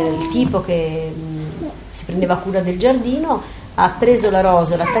il tipo che si prendeva cura del giardino ha preso la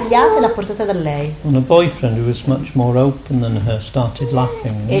rosa, l'ha tagliata e l'ha portata da lei. And her boyfriend, who was much more open than her, started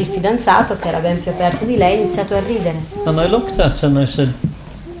laughing. E il fidanzato, che era ben più aperto di lei, ha iniziato a ridere. And I looked at her and I said,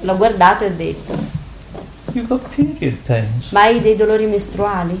 L'ho guardato e ho detto: "You've got period pains." ma hai dei dolori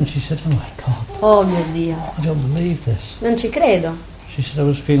mestruali? And she said, "Oh my God, Oh mio Dio, I don't believe this." non ci credo. She said, "I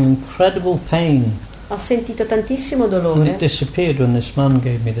was feeling incredible pain. Ho sentito tantissimo And it dolore, disappeared when this man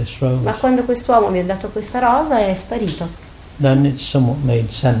gave me this rose." ma quando quest'uomo mi ha dato questa rosa è sparito. Then it somewhat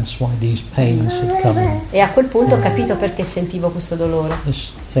made sense why these pains had come. E a quel punto ho capito perché sentivo questo dolore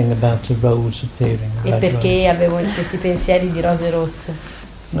This thing about a rose appearing, a e red perché avevo questi pensieri di rose rosse. rose.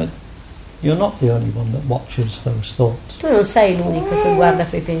 But you're not the only one that watches those thoughts. Tu non sei l'unico che guarda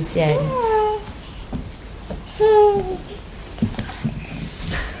quei pensieri.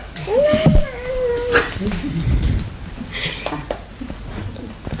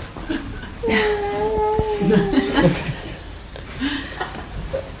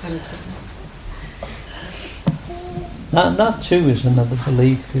 That too is another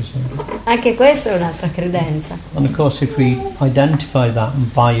belief, isn't it? Anche questa è un'altra credenza. And of course, if we identify that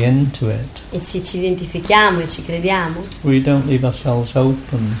and buy into it, E se ci identifichiamo e ci crediamo, we don't leave ourselves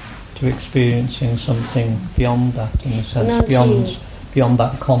open to experiencing something beyond that, in a sense, Non beyond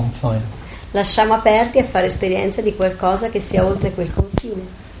that confine. lasciamo aperti a fare esperienza di qualcosa che sia oltre quel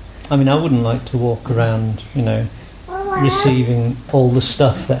confine. I mean, I wouldn't like to walk around, receiving all the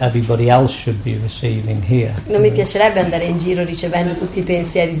stuff that everybody else should be receiving here. Non mi piacerebbe andare in giro ricevendo tutti i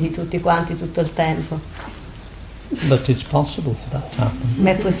pensieri di tutti quanti tutto il tempo, But it's possible for that to happen. ma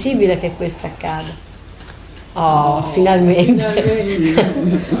è possibile che questo accada. Oh,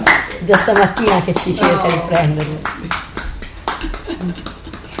 finalmente! Da stamattina che ci cerca di prenderlo.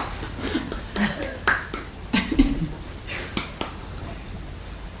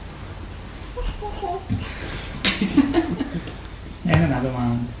 È una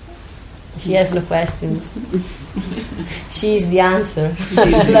domanda. She has no questions. She is the answer.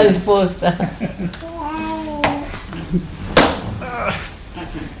 La risposta.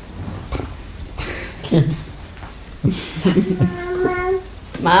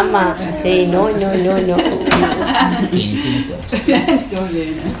 Mamma, sì, no. Tieni questo. Va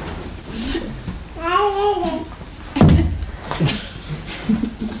bene.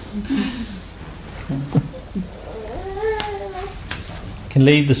 Can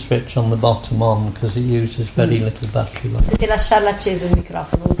leave the switch on the bottom on because it uses very little battery life. Potete lasciarlo acceso il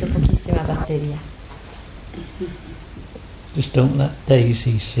microfono, uso pochissima batteria. Just don't let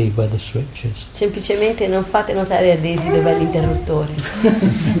Daisy see where the switch is. Semplicemente non fate notare a Daisy dov'è l'interruttore.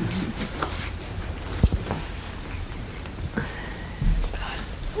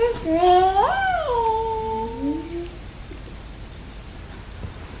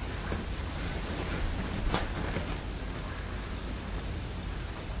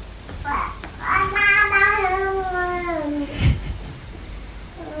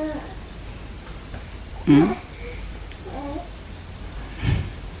 Un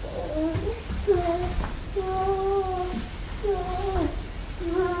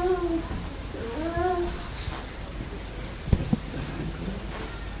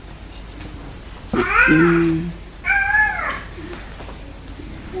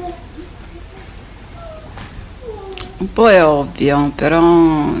po' è ovvio, però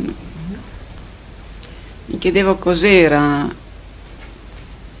mi chiedevo cos'era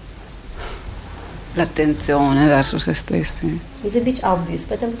l'attenzione verso se stessi. It's a bit obvious,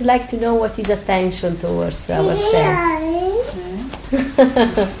 but I would like to know what is attention towards ourselves.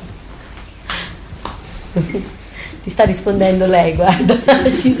 Ti sta rispondendo lei, guarda.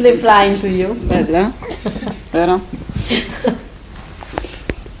 She's replying to you. Bella? Vero?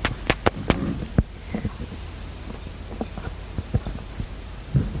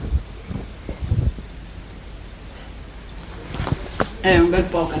 È un bel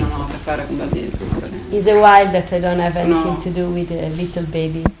po' che non ho a che fare con bambini piccoli. It's a while that I don't have anything to do with little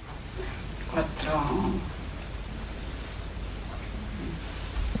babies.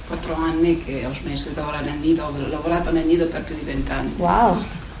 4 anni che ho smesso di lavorare nel nido, ho lavorato nel nido per più di 20 anni. Wow,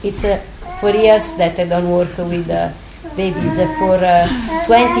 it's 4 years that I don't work with babies. For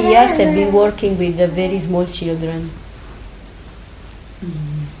 20 years I've been working with very small children.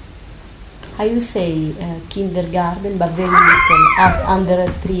 I would say kindergarten, but very little,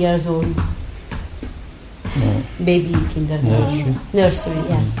 under 3 years old. Baby kindergarten. Nursery,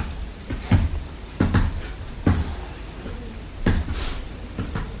 yeah.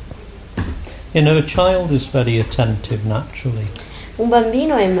 You know, a child is very attentive naturally. Un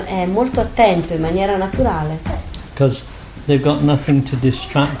bambino è molto attento in maniera naturale. Because they've got nothing to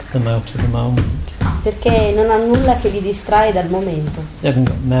distract them out of the moment. Perché non ha nulla che li distrae dal momento. They haven't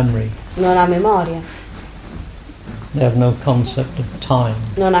got memory. Non ha memoria. They have no concept of time.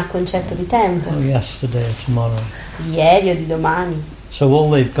 Non ha concetto di tempo. Or yesterday or tomorrow. Di ieri o di domani. So all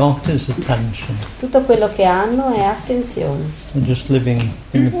they've got is attention. Tutto quello che hanno è attenzione. They're just living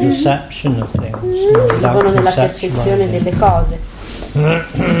in the perception of things. Vivono nella percezione delle cose.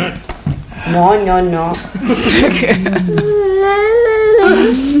 No, no, no.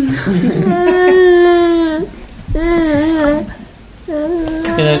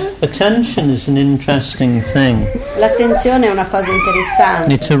 You know, attention is an interesting thing. L'attenzione è una cosa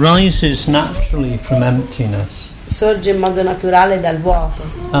interessante. It arises naturally from emptiness. Sorge in modo naturale dal vuoto.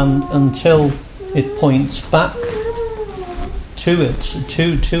 And until it points back to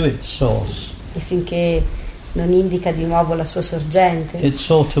its source. E finché non indica di nuovo la sua sorgente. It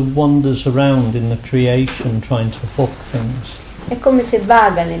sort of wanders around in the creation trying to hook things. È come se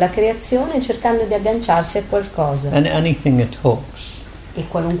vaga nella creazione cercando di agganciarsi a qualcosa. And anything it hooks E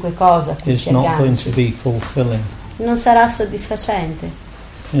qualunque cosa a cui is si not going to agganci be fulfilling. non sarà soddisfacente.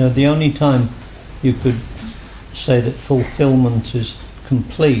 You know, the only time you could say that fulfillment is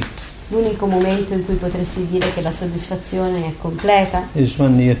complete L'unico momento in cui potresti dire che la soddisfazione è completa is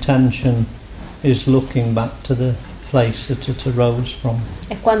when the attention is looking back to the place that it arose from.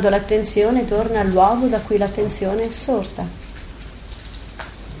 è quando l'attenzione torna al luogo da cui l'attenzione è sorta.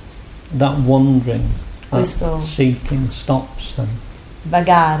 That wandering, Questo that seeking stops then.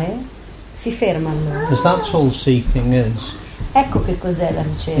 vagare si ferma allora. Because that's all seeking is. Ecco che cos'è la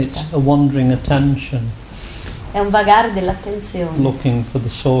ricerca. It's a wandering attention, È un vagare dell'attenzione looking for the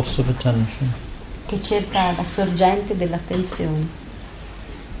source of attention. che cerca la sorgente dell'attenzione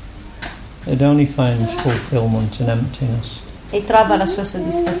It only finds fulfillment in emptiness. e trova la sua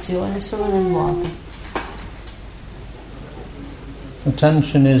soddisfazione solo nel vuoto.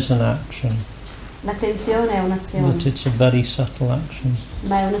 Attention is an action, L'attenzione è un'azione, but it's a very subtle action.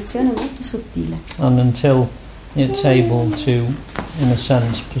 ma è un'azione molto sottile. And until it's able to, in a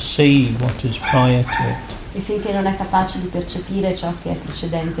sense, perceive what is prior to it, E finché non è capace di percepire ciò che è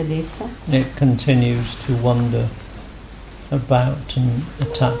precedente ad essa, it continues to wander about and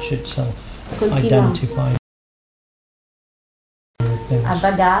attach itself, continua identify with a things.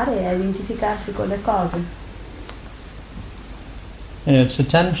 vagare e a identificarsi con le cose. You know, it's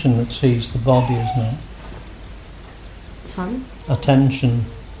attention that sees the body, isn't it? Sorry? Attention.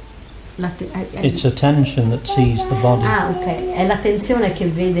 It's attention that sees the body. Ah, ok, è l'attenzione che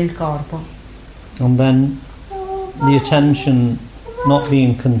vede il corpo. And then the attention, not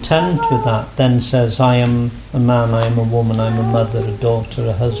being content with that, then says, I am a man, I am a woman, I am a mother, a daughter,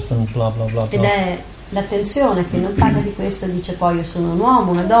 a husband, blah blah blah Ed blah. è l'attenzione che non paga di questo e dice poi io sono un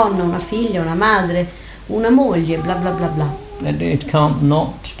uomo, una donna, una figlia, una madre, una moglie, bla bla bla bla. It can't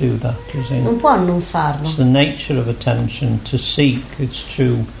not do that, you see. Non può non farlo. It's the nature of attention to seek its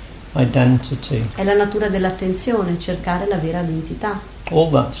true identity. È la natura dell'attenzione, cercare la vera identità.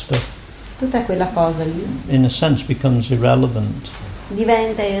 All that stuff Tutta quella cosa lì in a sense becomes irrelevant.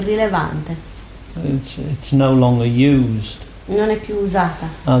 diventa irrilevante, It's no longer used non è più usata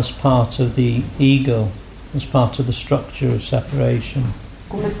as part of the ego, as part of the structure of separation.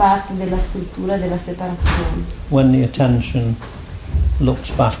 come parte della struttura della separazione. When the attention looks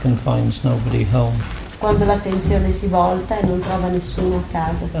back and finds nobody home, Quando l'attenzione si volta e non trova nessuno a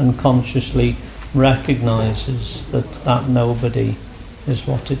casa and consciously recognizes that nobody is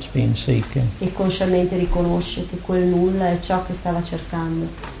what it's been seeking. e consciamente riconosce che quel nulla è ciò che stava cercando.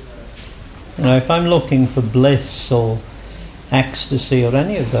 You know, if I'm looking for bliss or ecstasy or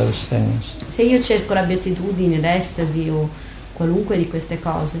any of those things, Se io cerco la beatitudine, l'estasi o qualunque di queste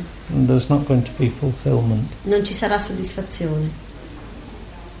cose, there's not going to be fulfillment. non ci sarà soddisfazione.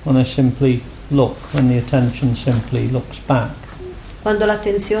 When I simply look, when the attention simply looks back Quando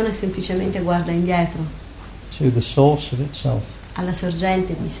l'attenzione semplicemente guarda indietro, to the source of itself, alla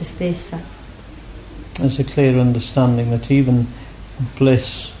sorgente di se stessa, there's a clear understanding that even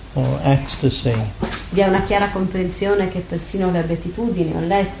bliss or ecstasy vi è una chiara comprensione che persino la beatitudine o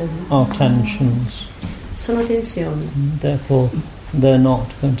l'estasi are tensions. sono tensioni Therefore, they're not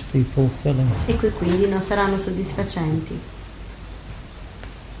going to be fulfilling. e che quindi non saranno soddisfacenti.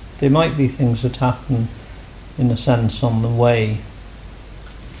 There might be things that happen, in a sense, on the way,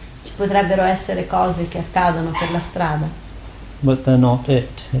 Ci potrebbero essere cose che accadono per la strada, but they're not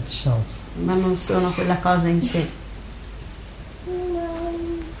it itself. ma non sono quella cosa in sé.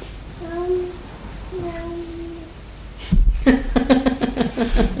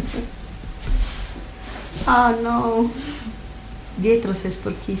 Oh no, dietro sei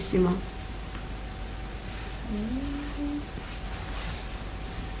sporchissima.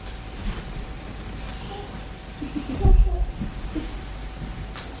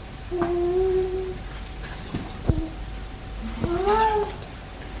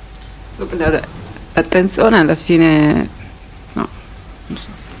 L'attenzione alla fine no, non so.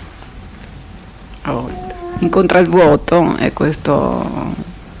 Incontra il vuoto e questo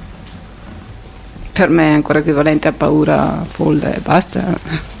per me è ancora equivalente a paura folle e basta.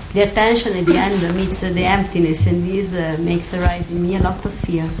 The attention at the end meets the emptiness, and this makes arise in me a lot of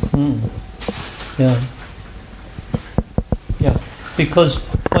fear. Yeah. Yeah. Because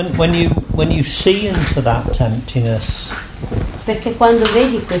when you see into that emptiness, Perché quando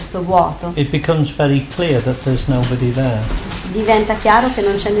vedi questo vuoto it becomes very clear that there's nobody there. diventa chiaro che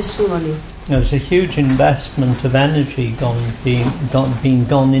non c'è nessuno lì. There's a huge investment of energy being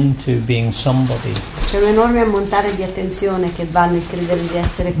gone into being somebody, C'è un enorme ammontare di attenzione che va nel credere di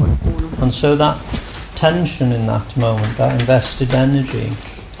essere qualcuno. and so that tension in that moment, that invested energy,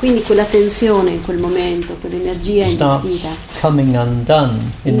 Quindi quella tensione in quel momento, quell'energia starts investita, coming undone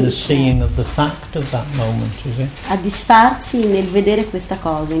in the Inizia. seeing of the fact of that moment, you see. a disfarsi nel vedere questa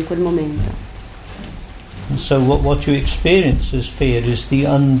cosa in quel momento. And so what you experience as fear is the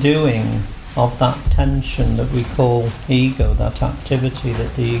undoing of that tension that we call ego, that activity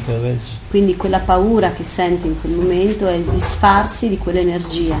that the ego is. Quindi quella paura che senti in quel momento è il disfarsi di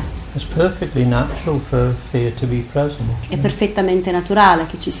quell'energia. It's perfectly natural for fear to be present. È perfettamente naturale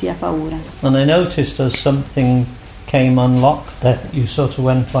che ci sia paura. And I noticed as something came unlocked that you sort of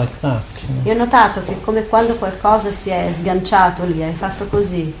went like that. You know? Io ho notato che come quando qualcosa si è sganciato lì, hai fatto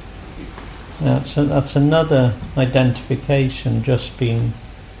così. That's another identification just been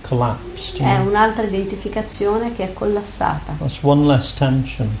collapsed. You È know? un'altra identificazione che è collassata. That's one less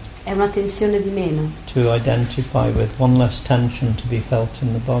tension È una tensione di meno. to identify with, one less tension to be felt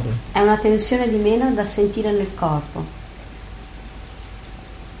in the body. È una tensione di meno da sentire nel corpo.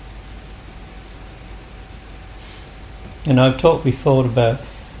 You know, I've talked before about,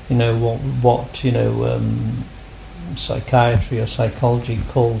 you know, what psychiatry or psychology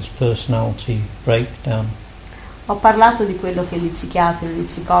calls personality breakdown. Ho parlato di quello che gli psichiatri e gli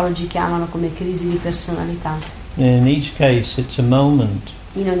psicologi chiamano come crisi di personalità. In each case, it's a moment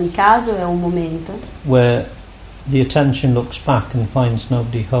In ogni caso è un momento where the attention looks back and finds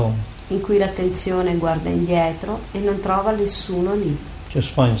nobody home, in cui l'attenzione guarda indietro e non trova nessuno lì.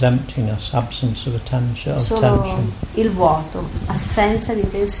 just finds emptiness, absence of attention, Solo il vuoto, assenza di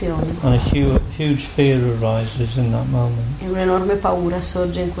tensioni. and a huge fear arises in that moment. E un'enorme paura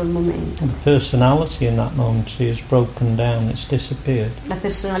sorge in quel momento. The personality in that moment is broken down, it's disappeared. La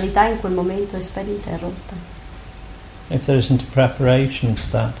personalità in quel momento è spenta e rotta. If there isn't a preparation for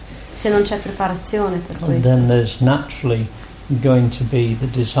that, Se non c'è preparazione per then questo, there's naturally going to be the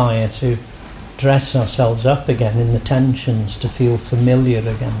desire to dress ourselves up again in the tensions, to feel familiar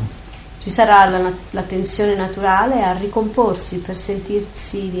again. ci sarà la tensione naturale a ricomporsi per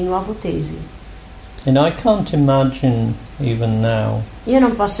sentirsi di nuovo tesi. And I can't imagine even now Io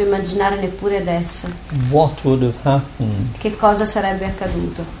non posso immaginare neppure adesso what would have happened che cosa sarebbe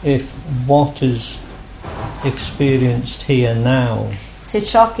accaduto if what is experienced here now se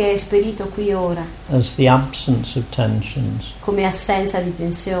ciò che è esperito qui ora, as the absence of tensions come assenza di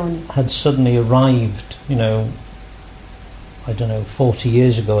tensioni, had suddenly arrived, you know, I don't know, 40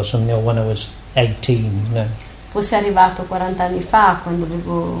 years ago or something, or when I was 18, you know. fosse arrivato 40 anni fa, quando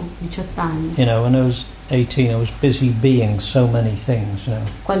avevo 18 anni. You know, when I was 18 I was busy being so many things, you know.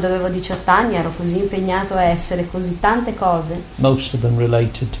 Quando avevo 18 anni ero così impegnato a essere così tante cose, Most of them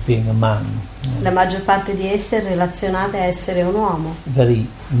related to being a man. You know. la maggior parte di esse relazionate a essere un uomo, Very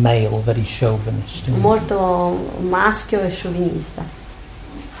male, very chauvinist. You know. molto maschio e sciovinista.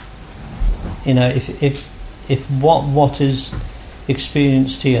 You know, if what is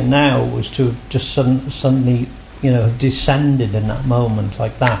experienced here now was to have just suddenly, you know, have descended in that moment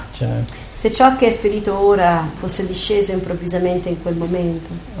like that, you know. Se ciò che è esperito ora fosse disceso improvvisamente in quel momento,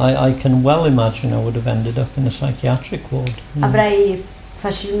 I can well imagine I would have ended up in a psychiatric ward. You know. avrei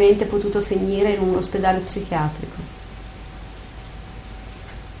facilmente potuto finire in un ospedale psichiatrico.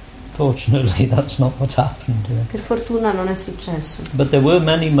 Fortunately, that's not what happened. You know. Per fortuna non è successo, But there were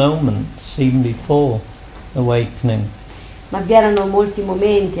many moments, even before awakening, ma vi erano molti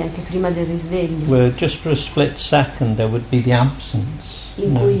momenti anche prima del risveglio where just for a split second there would be the absence.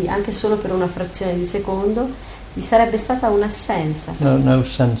 in cui anche solo per una frazione di secondo vi sarebbe stata un'assenza, No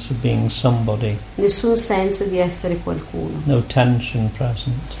sense of being somebody, nessun senso di essere qualcuno, no tension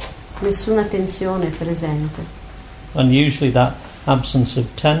present. nessuna tensione presente. And usually that absence of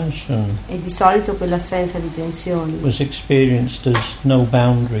tension E di solito quell'assenza di tensioni was experienced as no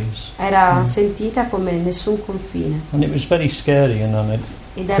boundaries. era sentita come nessun confine And it was very scary, and I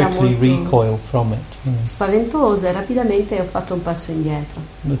ed era quickly molto recoiled from it. You know. spaventosa, e rapidamente ho fatto un passo indietro.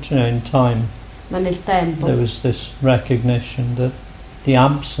 But you know, in time Ma nel tempo there was this recognition that the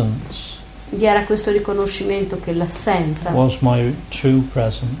absence vi era questo riconoscimento che l'assenza was my true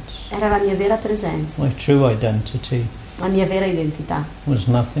presence, era la mia vera presenza, my true identity la mia vera identità, was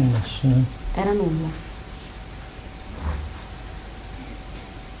nothingness, you know. era nulla.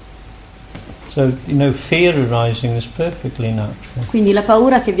 So, you know, fear arising is perfectly natural. Quindi la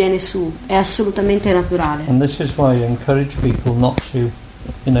paura che viene su è assolutamente naturale. And this is why I encourage people not to, you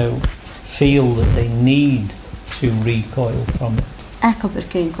know, feel that they need to recoil from it. Ecco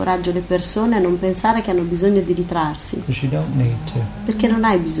perché incoraggio le persone a non pensare che hanno bisogno di ritrarsi, Because you don't need to. perché non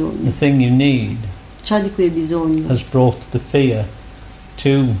hai The bisogno. thing you need Ciò di cui hai bisogno has brought the fear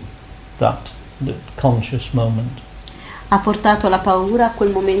to that conscious moment. ha portato la paura a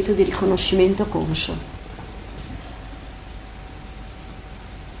quel momento di riconoscimento conscio.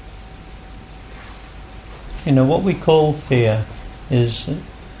 You know, what we call fear is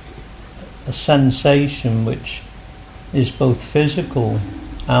a sensation which is both physical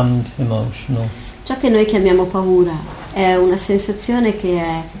and emotional. Ciò che noi chiamiamo paura è una sensazione che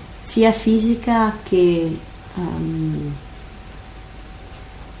è sia fisica che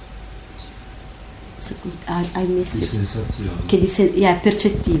hai messo Di sensazioni. che è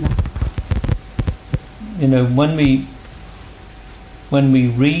percettiva. You know, when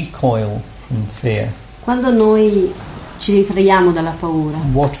we recoil from fear, Quando noi ci ritraiamo dalla paura,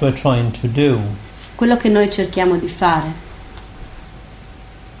 what we're trying to do quello che noi cerchiamo di fare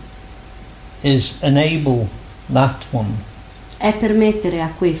is enable that one è permettere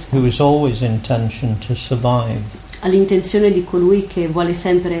a questo, who is always in tension to survive. all'intenzione di colui che vuole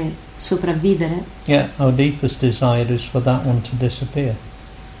sempre sopravvivere, Yeah, our deepest desire is for that one to disappear.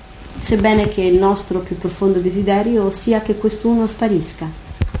 sebbene che il nostro più profondo desiderio sia che quest'uno sparisca.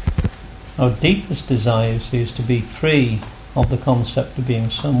 Our deepest desire is to be free of the concept of being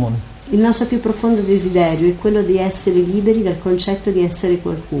someone. Il nostro più profondo desiderio è quello di essere liberi dal concetto di essere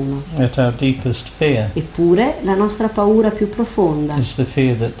qualcuno. Yet our deepest fear Eppure la nostra paura più profonda is the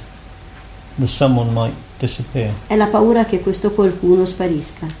fear that the someone might disappear. è la paura che questo qualcuno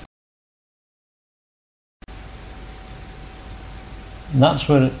sparisca. And that's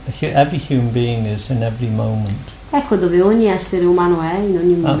where every human being is in every moment. Ecco dove ogni essere umano è in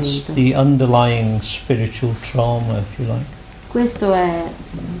ogni That's momento. the underlying spiritual trauma, if you like. Questo è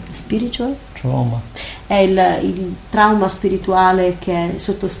spiritual? Trauma. È il trauma spirituale che è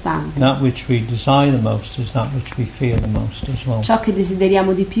sottostante. That which we desire the most is that which we fear the most as well. Ciò che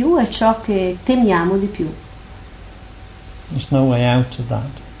desideriamo di più è ciò che temiamo di più. There's no way out of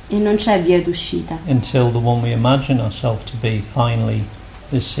that E non c'è via d'uscita until the one we imagine ourselves to be finally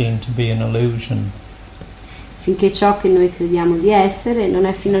is seen to be an illusion. finché ciò che noi crediamo di essere non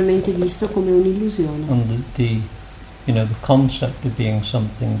è finalmente visto come un'illusione. And the the concept of being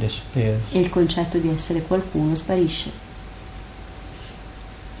something disappears. E il concetto di essere qualcuno sparisce.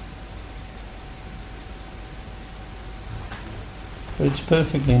 But it's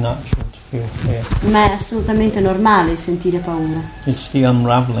perfectly natural to feel fear. Ma è assolutamente normale sentire paura. It's the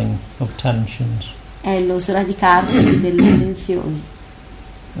unraveling of tensions. È lo sradicarsi delle tensioni.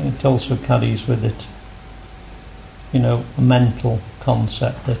 It also carries with it, a mental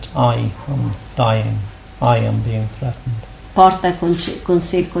concept that I am dying, I am being threatened. Porta con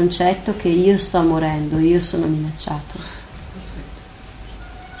sé il concetto che io sto morendo, io sono minacciato.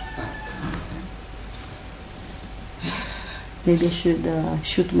 Maybe I should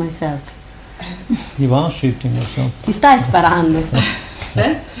shoot myself. You are shooting yourself. Ti stai sparando.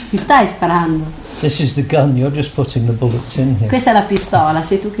 Ti stai sparando. This is the gun, you're just putting the bullets in here. Questa è la pistola,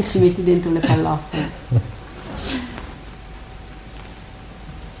 sei tu che ci metti dentro le pallotte.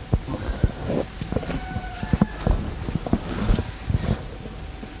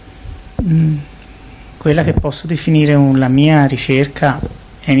 Quella che posso definire la mia ricerca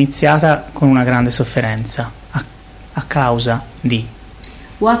è iniziata con una grande sofferenza a causa di.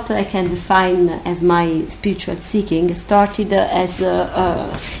 What I can define as my spiritual seeking started as a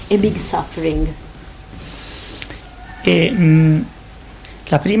big suffering. E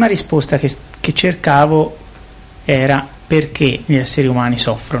la prima risposta che cercavo era perché gli esseri umani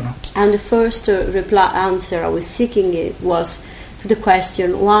soffrono. And the first answer I was seeking was to the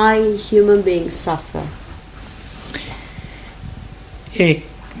question why human beings suffer. E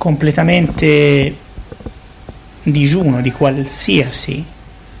completamente digiuno di qualsiasi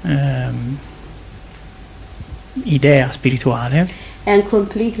idea spirituale, and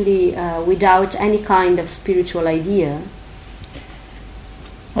completely without any kind of spiritual idea,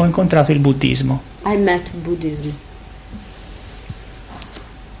 ho incontrato il buddismo, I met Buddhism,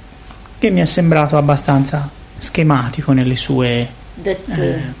 che mi è sembrato abbastanza schematico nelle sue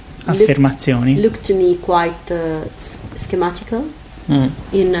affermazioni. Looked to me quite schematical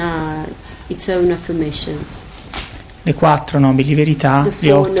in its own affirmations. Le 4 nobili verità, The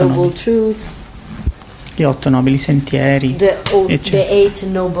 4 noble truths, gli 8 nobili sentieri, the 8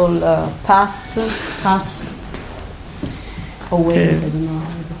 noble paths or ways, I don't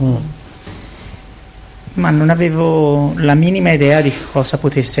know. Ma non avevo la minima idea di cosa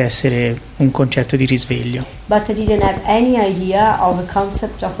potesse essere un concetto di risveglio. But I didn't have any idea of a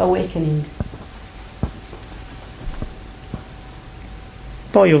concept of awakening.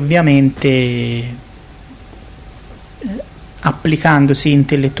 Poi ovviamente applicandosi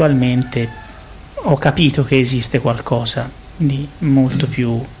intellettualmente ho capito che esiste qualcosa di molto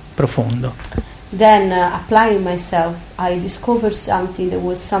più profondo. Then applying myself, I discovered something that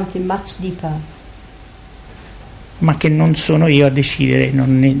was something much deeper. Ma che non sono io a decidere,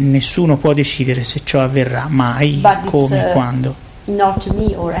 nessuno può decidere se ciò avverrà mai, But come, quando. Not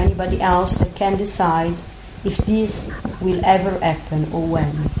me or anybody else that can decide if this will ever happen or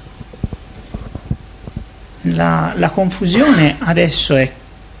when. La confusione adesso è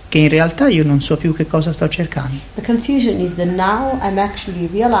che in realtà io non so più che cosa sto cercando. The confusion is that now I'm actually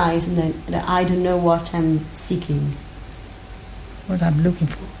realizing that I don't know what I'm seeking. What I'm looking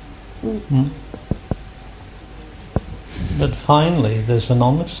for. But finally there's an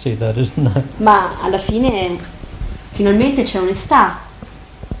honesty there, isn't there? Ma alla fine, finalmente c'è onestà.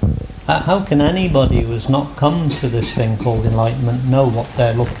 How can anybody who has not come to this thing called enlightenment know what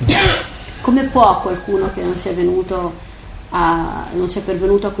they're looking for? Come può qualcuno che non sia pervenuto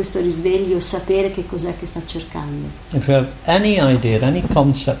a questo risveglio sapere che cos'è che sta cercando? If we have any idea, any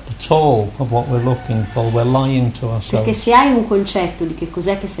concept at all of what we're looking for, we're lying to Perché ourselves. se hai un concetto di che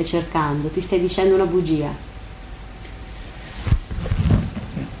cos'è che stai cercando, ti stai dicendo una bugia.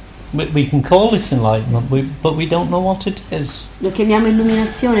 We can call it enlightenment, but we don't know what it is. Lo chiamiamo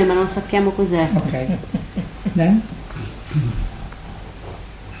illuminazione, ma non sappiamo cos'è. Ok. Then?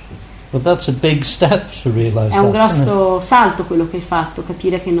 But that's a big step to realize È un that, isn't grosso salto quello che hai fatto,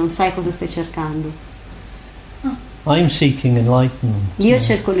 capire che non sai cosa stai cercando. it? I'm seeking enlightenment. Io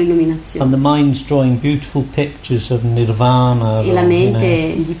cerco And l'illuminazione the mind's drawing beautiful pictures of nirvana, e la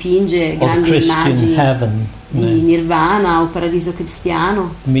mente dipinge or grandi Christian immagini heaven, di nirvana o paradiso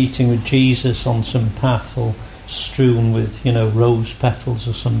cristiano, meeting with Jesus on some path all strewn with, rose petals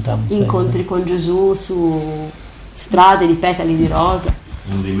or some damn thing. incontri con Gesù su strade di petali di rosa.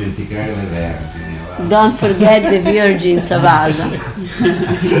 Non dimenticare le vergini. Va. Don't forget the virgins of Avasa.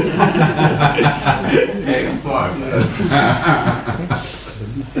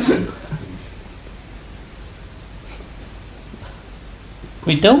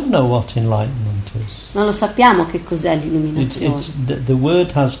 We don't know what enlightenment is. Non lo sappiamo che cos'è It's l'illuminazione. the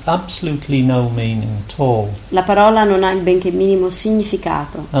word has absolutely no meaning at all. La parola non ha il benché minimo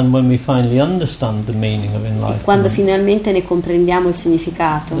significato. And when we finally understand the meaning of E quando enlightenment, finalmente ne comprendiamo il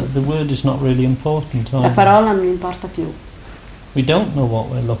significato, the word is not really important. la parola non importa più. We don't know what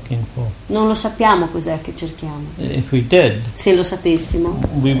we're looking for. Non lo sappiamo cos'è che cerchiamo. If we did, Se lo sapessimo,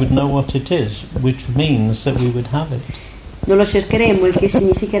 we would know what it is, which means that we would have it. non lo cercheremo, il che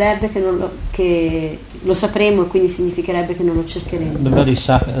significherebbe che lo sapremo, e quindi significherebbe che non lo cercheremo. The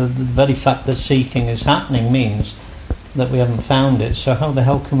very fact that seeking is happening means that we haven't found it. So how the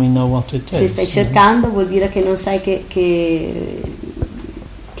hell can we know what it is? Se stai cercando vuol dire che non sai che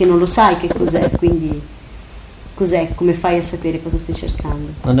non lo sai che cos'è, quindi cos'è, come fai a sapere cosa stai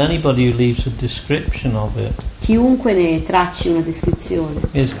cercando? And anybody who leaves a description of it Chiunque ne tracci una descrizione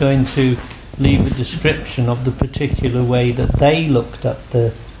is going to leave a description of the particular way that they looked at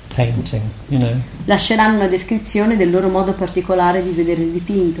the painting, you know. lasceranno una descrizione del loro modo particolare di vedere il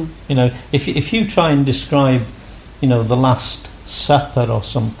dipinto. You know, if you try and describe, you know, the Last Supper or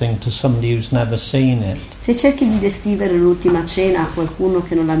something to somebody who's never seen it, Se cerchi di descrivere l'ultima cena a qualcuno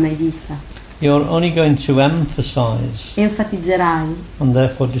che non l'ha mai vista, you're only going to emphasize enfatizzerai and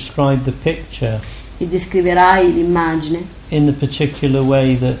therefore describe the picture e descriverai l'immagine in the particular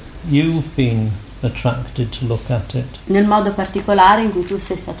way that you've been attracted to look at it. nel modo particolare in cui tu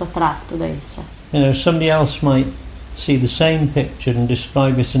sei stato attratto da essa. You know, somebody else might see the same picture and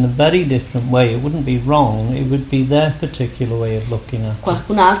describe it in a very different way. It wouldn't be wrong, it would be their particular way of looking at it.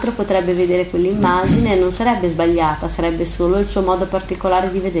 Qualcun altro potrebbe vedere quell'immagine e non sarebbe sbagliata, sarebbe solo il suo modo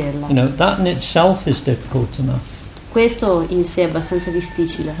particolare di vederla. You know, that in itself is difficult enough. Questo in sé è abbastanza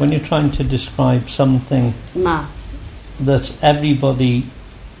difficile, When you're trying to describe something ma that everybody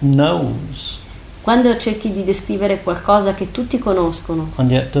knows quando cerchi di descrivere qualcosa che tutti conoscono and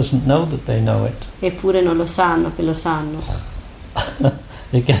yet doesn't know that they know it, eppure non lo sanno che lo sanno,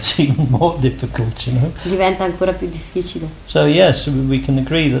 it gets even more difficult, you know. diventa ancora più difficile. So yes, we can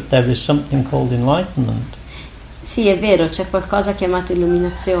agree that there is something called enlightenment, Sì, è vero, c'è qualcosa chiamato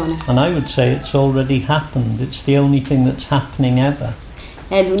illuminazione, and I would say it's already happened. It's the only thing that's happening ever.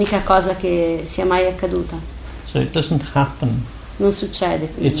 è l'unica cosa che sia mai accaduta, So it doesn't happen, non succede,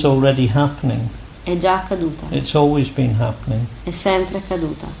 it's quindi already happening. è già accaduta, It's always been happening. è sempre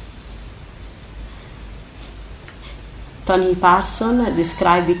accaduta. Tony Parson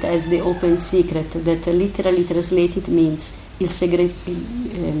described it as the open secret, that literally translated means il segreto.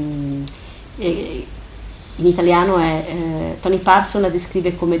 In italiano Tony Parson la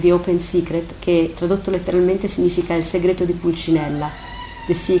descrive come the open secret, che tradotto letteralmente significa il segreto di Pulcinella,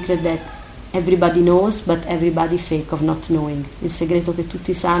 the secret that everybody knows but everybody fake of not knowing, il segreto che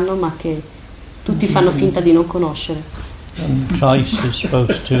tutti sanno ma che tutti fanno finta di non conoscere. And Christ is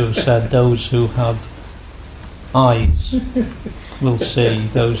supposed to have said, those who have eyes will see,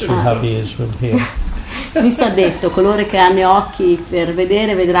 those who have ears will hear. Cristo ha detto: coloro che hanno occhi per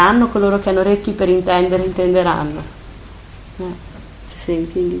vedere vedranno, coloro che hanno orecchi per intendere intenderanno. Si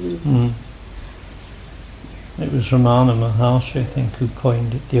sente in inglese? It was Ramana Maharshi, I think, who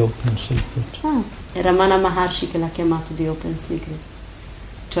coined it, the open secret. È Ramana Maharshi che l'ha chiamato the open secret,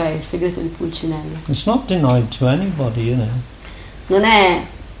 cioè il segreto di Pulcinella. It's not denied to anybody, you know. Non è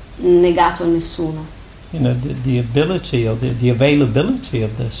negato a nessuno. You know, the ability or the availability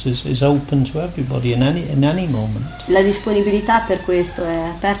of this is open to everybody in any moment. La disponibilità per questo è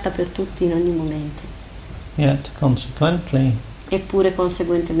aperta per tutti in ogni momento. Yet, consequently, Eppure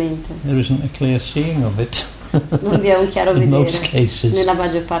conseguentemente there isn't a clear seeing of it. non vi è un chiaro In most vedere cases. nella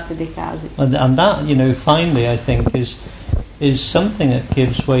maggior parte dei casi. And that, you know, finally, I think is something that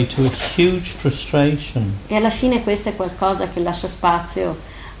gives way to a huge frustration. E alla fine questo è qualcosa che lascia spazio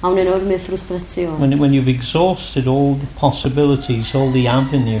a un'enorme frustrazione. When you've exhausted all the possibilities, all the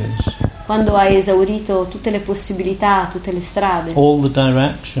avenues, Quando hai esaurito tutte le possibilità, tutte le strade, all the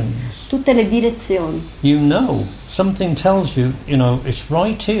directions, tutte le direzioni, you know, something tells you, you know, it's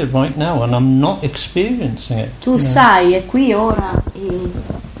right here, right now, and I'm not experiencing it. tu you know. sai, è qui ora e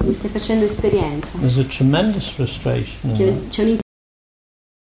ne stai facendo esperienza. There's a tremendous frustration in C'è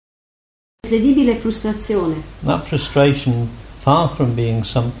un'incredibile frustrazione. that frustration, far from being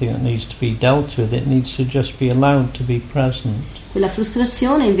something that needs to be dealt with, it needs to just be allowed to be present. Quella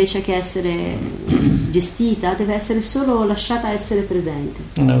frustrazione, invece che essere gestita, deve essere solo lasciata essere presente.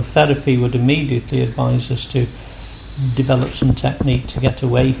 You know, therapy would immediately advise us to develop some technique to get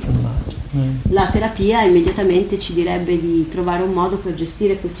away from that. La terapia immediatamente ci direbbe di trovare un modo per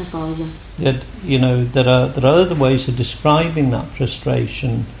gestire questa cosa. That, you know, there are other ways of describing that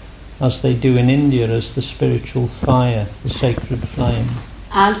frustration, as they do in India, as the spiritual fire, the sacred flame.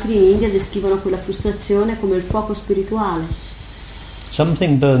 Altri in India descrivono quella frustrazione come il fuoco spirituale.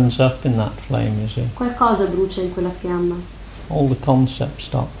 Something burns up in that flame, you see. Qualcosa brucia in quella fiamma. All the concepts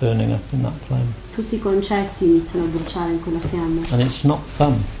start burning up in that flame. Tutti i concetti iniziano a bruciare in quella fiamma. And it's not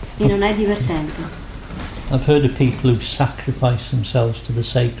fun. E non è divertente. I've heard of people who sacrifice themselves to the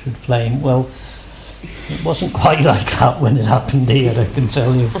sacred flame. Well, it wasn't quite like that when it happened here, I can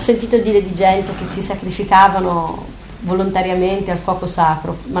tell you. Ho sentito dire di gente che si sacrificavano volontariamente al fuoco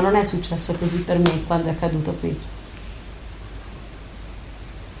sacro, ma non è successo così per me quando è accaduto qui.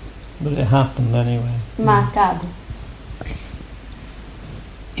 But it happened anyway. Ma accade.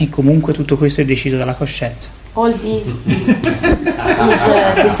 E comunque tutto questo è deciso dalla coscienza. All this is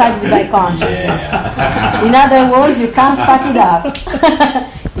decided by consciousness. In other words, you can't fuck it up.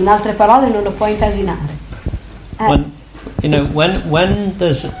 In altre parole, non lo puoi incasinare. When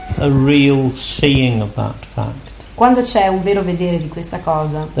there's a real seeing of that fact, quando c'è un vero vedere di questa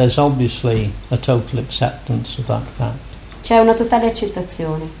cosa, there's obviously a total acceptance of that fact. c'è una totale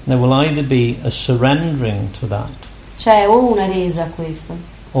accettazione. There will either be a surrendering to that, C'è o una resa a questo,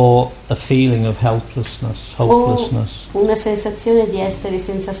 or a feeling of helplessness, hopelessness. o una sensazione di essere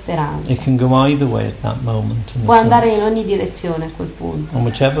senza speranza. It can go either way at that moment. Può andare in ogni direzione a quel punto. And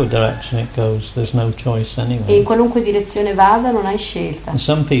whichever direction it goes, there's no choice E in anyway. qualunque direzione vada non hai scelta. And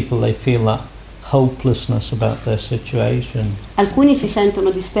some people, they feel that hopelessness about their situation, Alcuni si sentono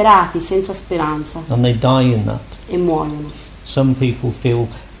disperati, senza speranza, and they die in that. e muoiono. Some people feel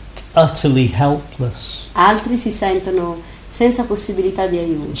utterly helpless. Altri si sentono senza possibilità di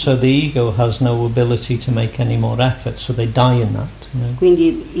aiuto. So the ego has no ability to make any more effort, so they die in that. You know?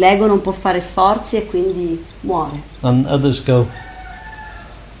 Quindi l'ego non può fare sforzi e quindi muore. And others go,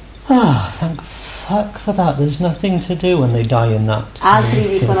 thank fuck for that, there's nothing to do, when they die in that.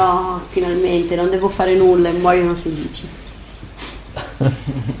 Altri dicono, "Oh, finalmente non devo fare nulla", e muoiono felici.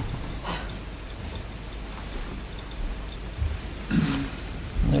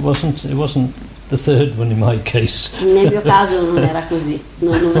 It wasn't the third one in my case. Nel mio caso non era così,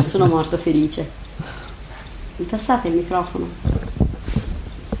 non sono morto felice. Mi passate il microfono?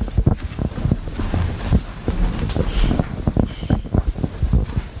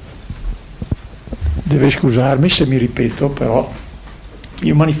 Deve scusarmi se mi ripeto, però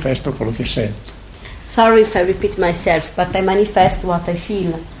io manifesto quello che sento. Sorry if I repeat myself, but I manifest what I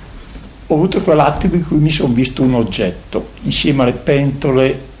feel. Ho avuto quell'attimo in cui mi sono visto un oggetto, insieme alle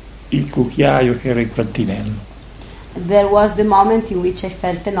pentole, il cucchiaio che era il cantinello. There was the moment in which I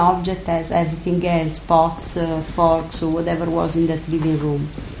felt an object as everything else, pots, forks, or whatever was in that living room.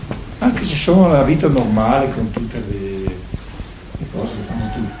 Anche se sono nella vita normale, con tutte le cose che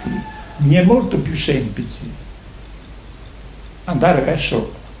fanno tutti, mi è molto più semplice andare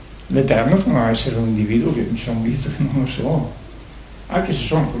verso l'Eterno che non essere un individuo che mi sono visto che non lo sono. Anche se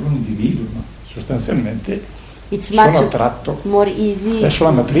sono ancora un individuo, ma sostanzialmente It's sono much attratto more easy verso la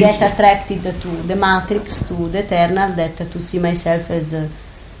to matrice. get attracted to the matrix, to the eternal, that to see myself as Non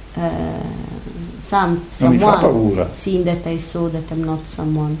mi fa someone. paura, Seeing that I saw that I'm not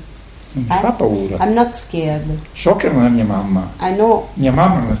someone. non mi fa paura. I'm not scared. So che non è mia mamma. I know Mia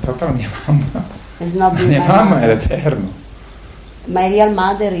mamma non è stata la mia mamma. it's not La being mia my mamma è mother. l'Eterno. My real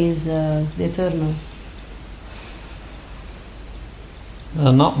mother is the eternal. There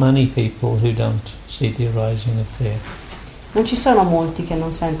are not many people who don't see the arising of fear. Non ci sono molti che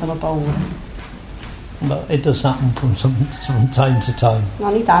non sentono paura. But it does happen from time to time.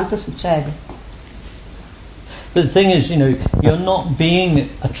 Ogni tanto succede. But the thing is, you're not being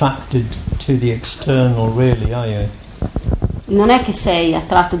attracted to the external, really, are you? Non è che sei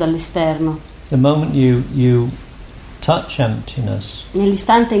attratto dall'esterno. The moment you touch emptiness,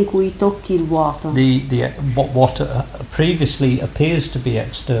 Nell'istante in cui tocchi il vuoto, what previously appears to be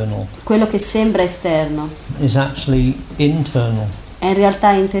external quello che sembra esterno is actually internal. è in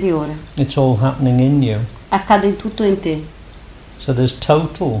realtà interiore. It's all happening in you. Accade tutto in te. So there's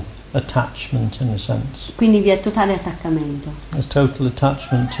total attachment in a sense. Quindi vi è totale attaccamento. There's total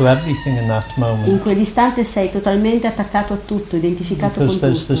attachment to everything in that In moment. quell'istante sei totalmente attaccato a tutto, identificato Because con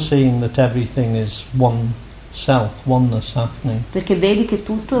there's the tutto. seeing that everything is one self, oneness happening. Perché vedi che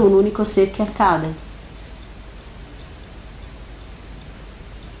tutto è un unico sé che accade.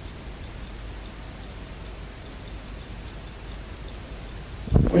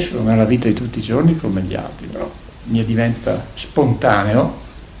 Poi sono nella vita di tutti i giorni come gli altri, però mi diventa spontaneo.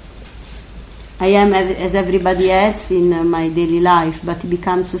 I am as everybody else in my daily life, but it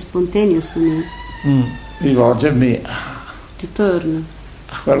becomes spontaneous to me. Rivolgermi To turn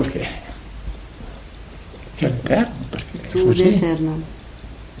a quello che è l'Eterno, perché è to the così. eternal.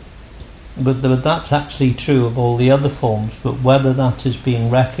 But that's actually true of all the other forms, but whether that is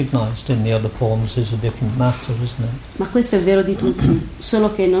being recognized in the other forms is a different matter, isn't it? Ma questo è vero di tutti,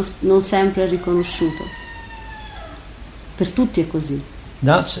 solo che non sempre è riconosciuto. Per tutti è così.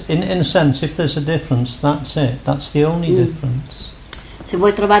 That's in a sense, if there's a difference, that's it. That's the only difference. Se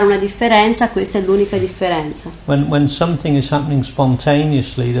vuoi trovare una differenza, questa è l'unica differenza. When something is happening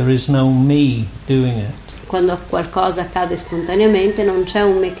spontaneously, there is no me doing it. Quando qualcosa accade spontaneamente, non c'è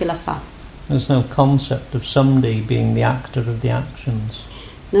un me che la fa. There's no concept of somebody being the actor of the actions.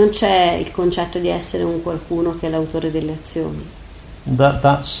 Non c'è il concetto di essere un qualcuno che è l'autore delle azioni.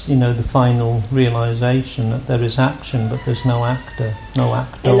 That's the final realization that there is action, but there's no actor, no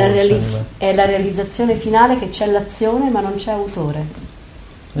actors. È la realizzazione finale che c'è l'azione, ma non c'è autore.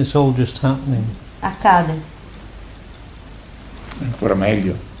 It's all just happening. Accade. Ancora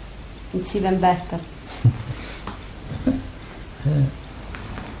meglio. It's even better. Yeah.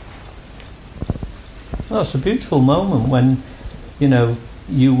 Well, it's a beautiful moment when,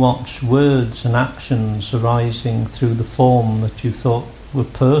 you watch words and actions arising through the form that you thought were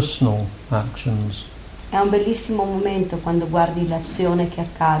personal actions. È un bellissimo momento quando guardi l'azione che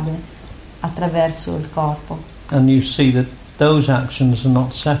accade attraverso il corpo. And you see that those actions are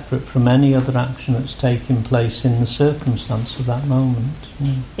not separate from any other action that's taking place in the circumstance of that moment.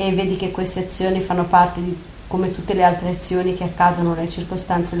 E vedi che queste azioni fanno parte di come tutte le altre azioni che accadono nelle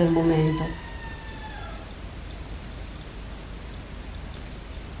circostanze del momento.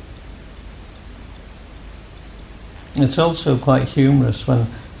 It's also quite humorous when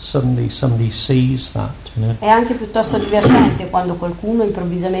suddenly somebody sees that, È anche piuttosto divertente quando qualcuno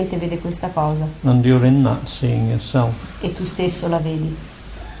improvvisamente vede questa cosa. And you're in that seeing yourself. E tu stesso la vedi.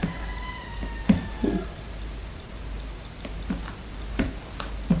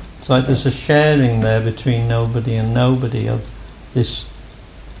 It's like there's a sharing there between nobody and nobody of this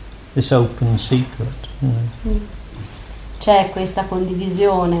open secret. C'è questa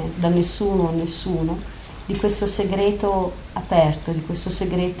condivisione da nessuno a nessuno di questo segreto aperto, di questo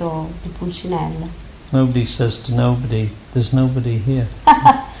segreto di Pulcinella. Nobody says to nobody, there's nobody here.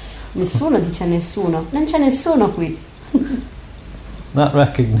 Nessuno dice a nessuno, non c'è nessuno qui. That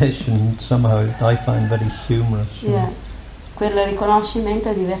recognition somehow I find very humorous. Yeah. Quel riconoscimento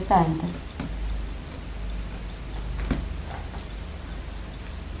è divertente.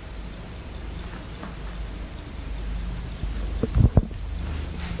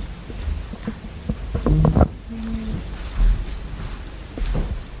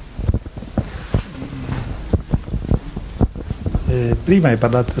 Prima hai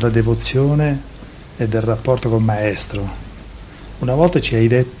parlato della devozione e del rapporto col maestro. Una volta ci hai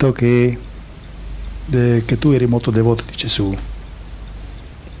detto che tu eri molto devoto di Gesù.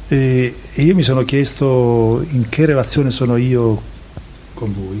 E io mi sono chiesto in che relazione sono io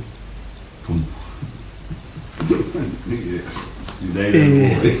con lui.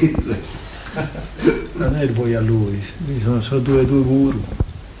 Non è il voi a lui, sono due guru.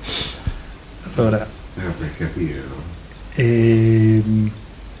 Allora, per capire, no?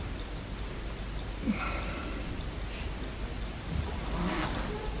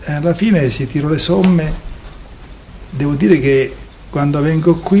 Alla fine si tiro le somme. Devo dire che quando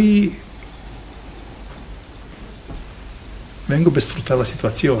vengo qui vengo per sfruttare la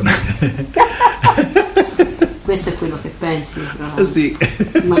situazione. Questo è quello che pensi, però. Sì.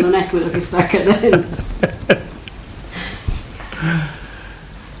 Ma non è quello che sta accadendo.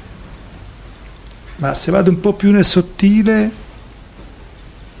 Ma se vado un po' più nel sottile,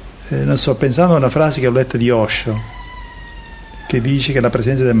 non so, pensando a una frase che ho letto di Osho, che dice che la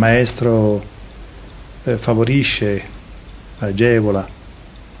presenza del maestro favorisce, agevola,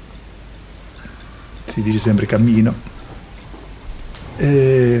 si dice sempre cammino.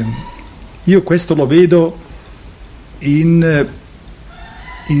 Io questo lo vedo in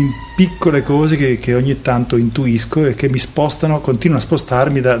piccole cose che ogni tanto intuisco e che mi spostano, continuano a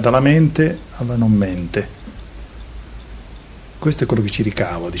spostarmi dalla mente alla non mente. Questo è quello che ci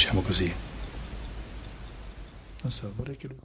ricavo, diciamo così. Non so, vorrei che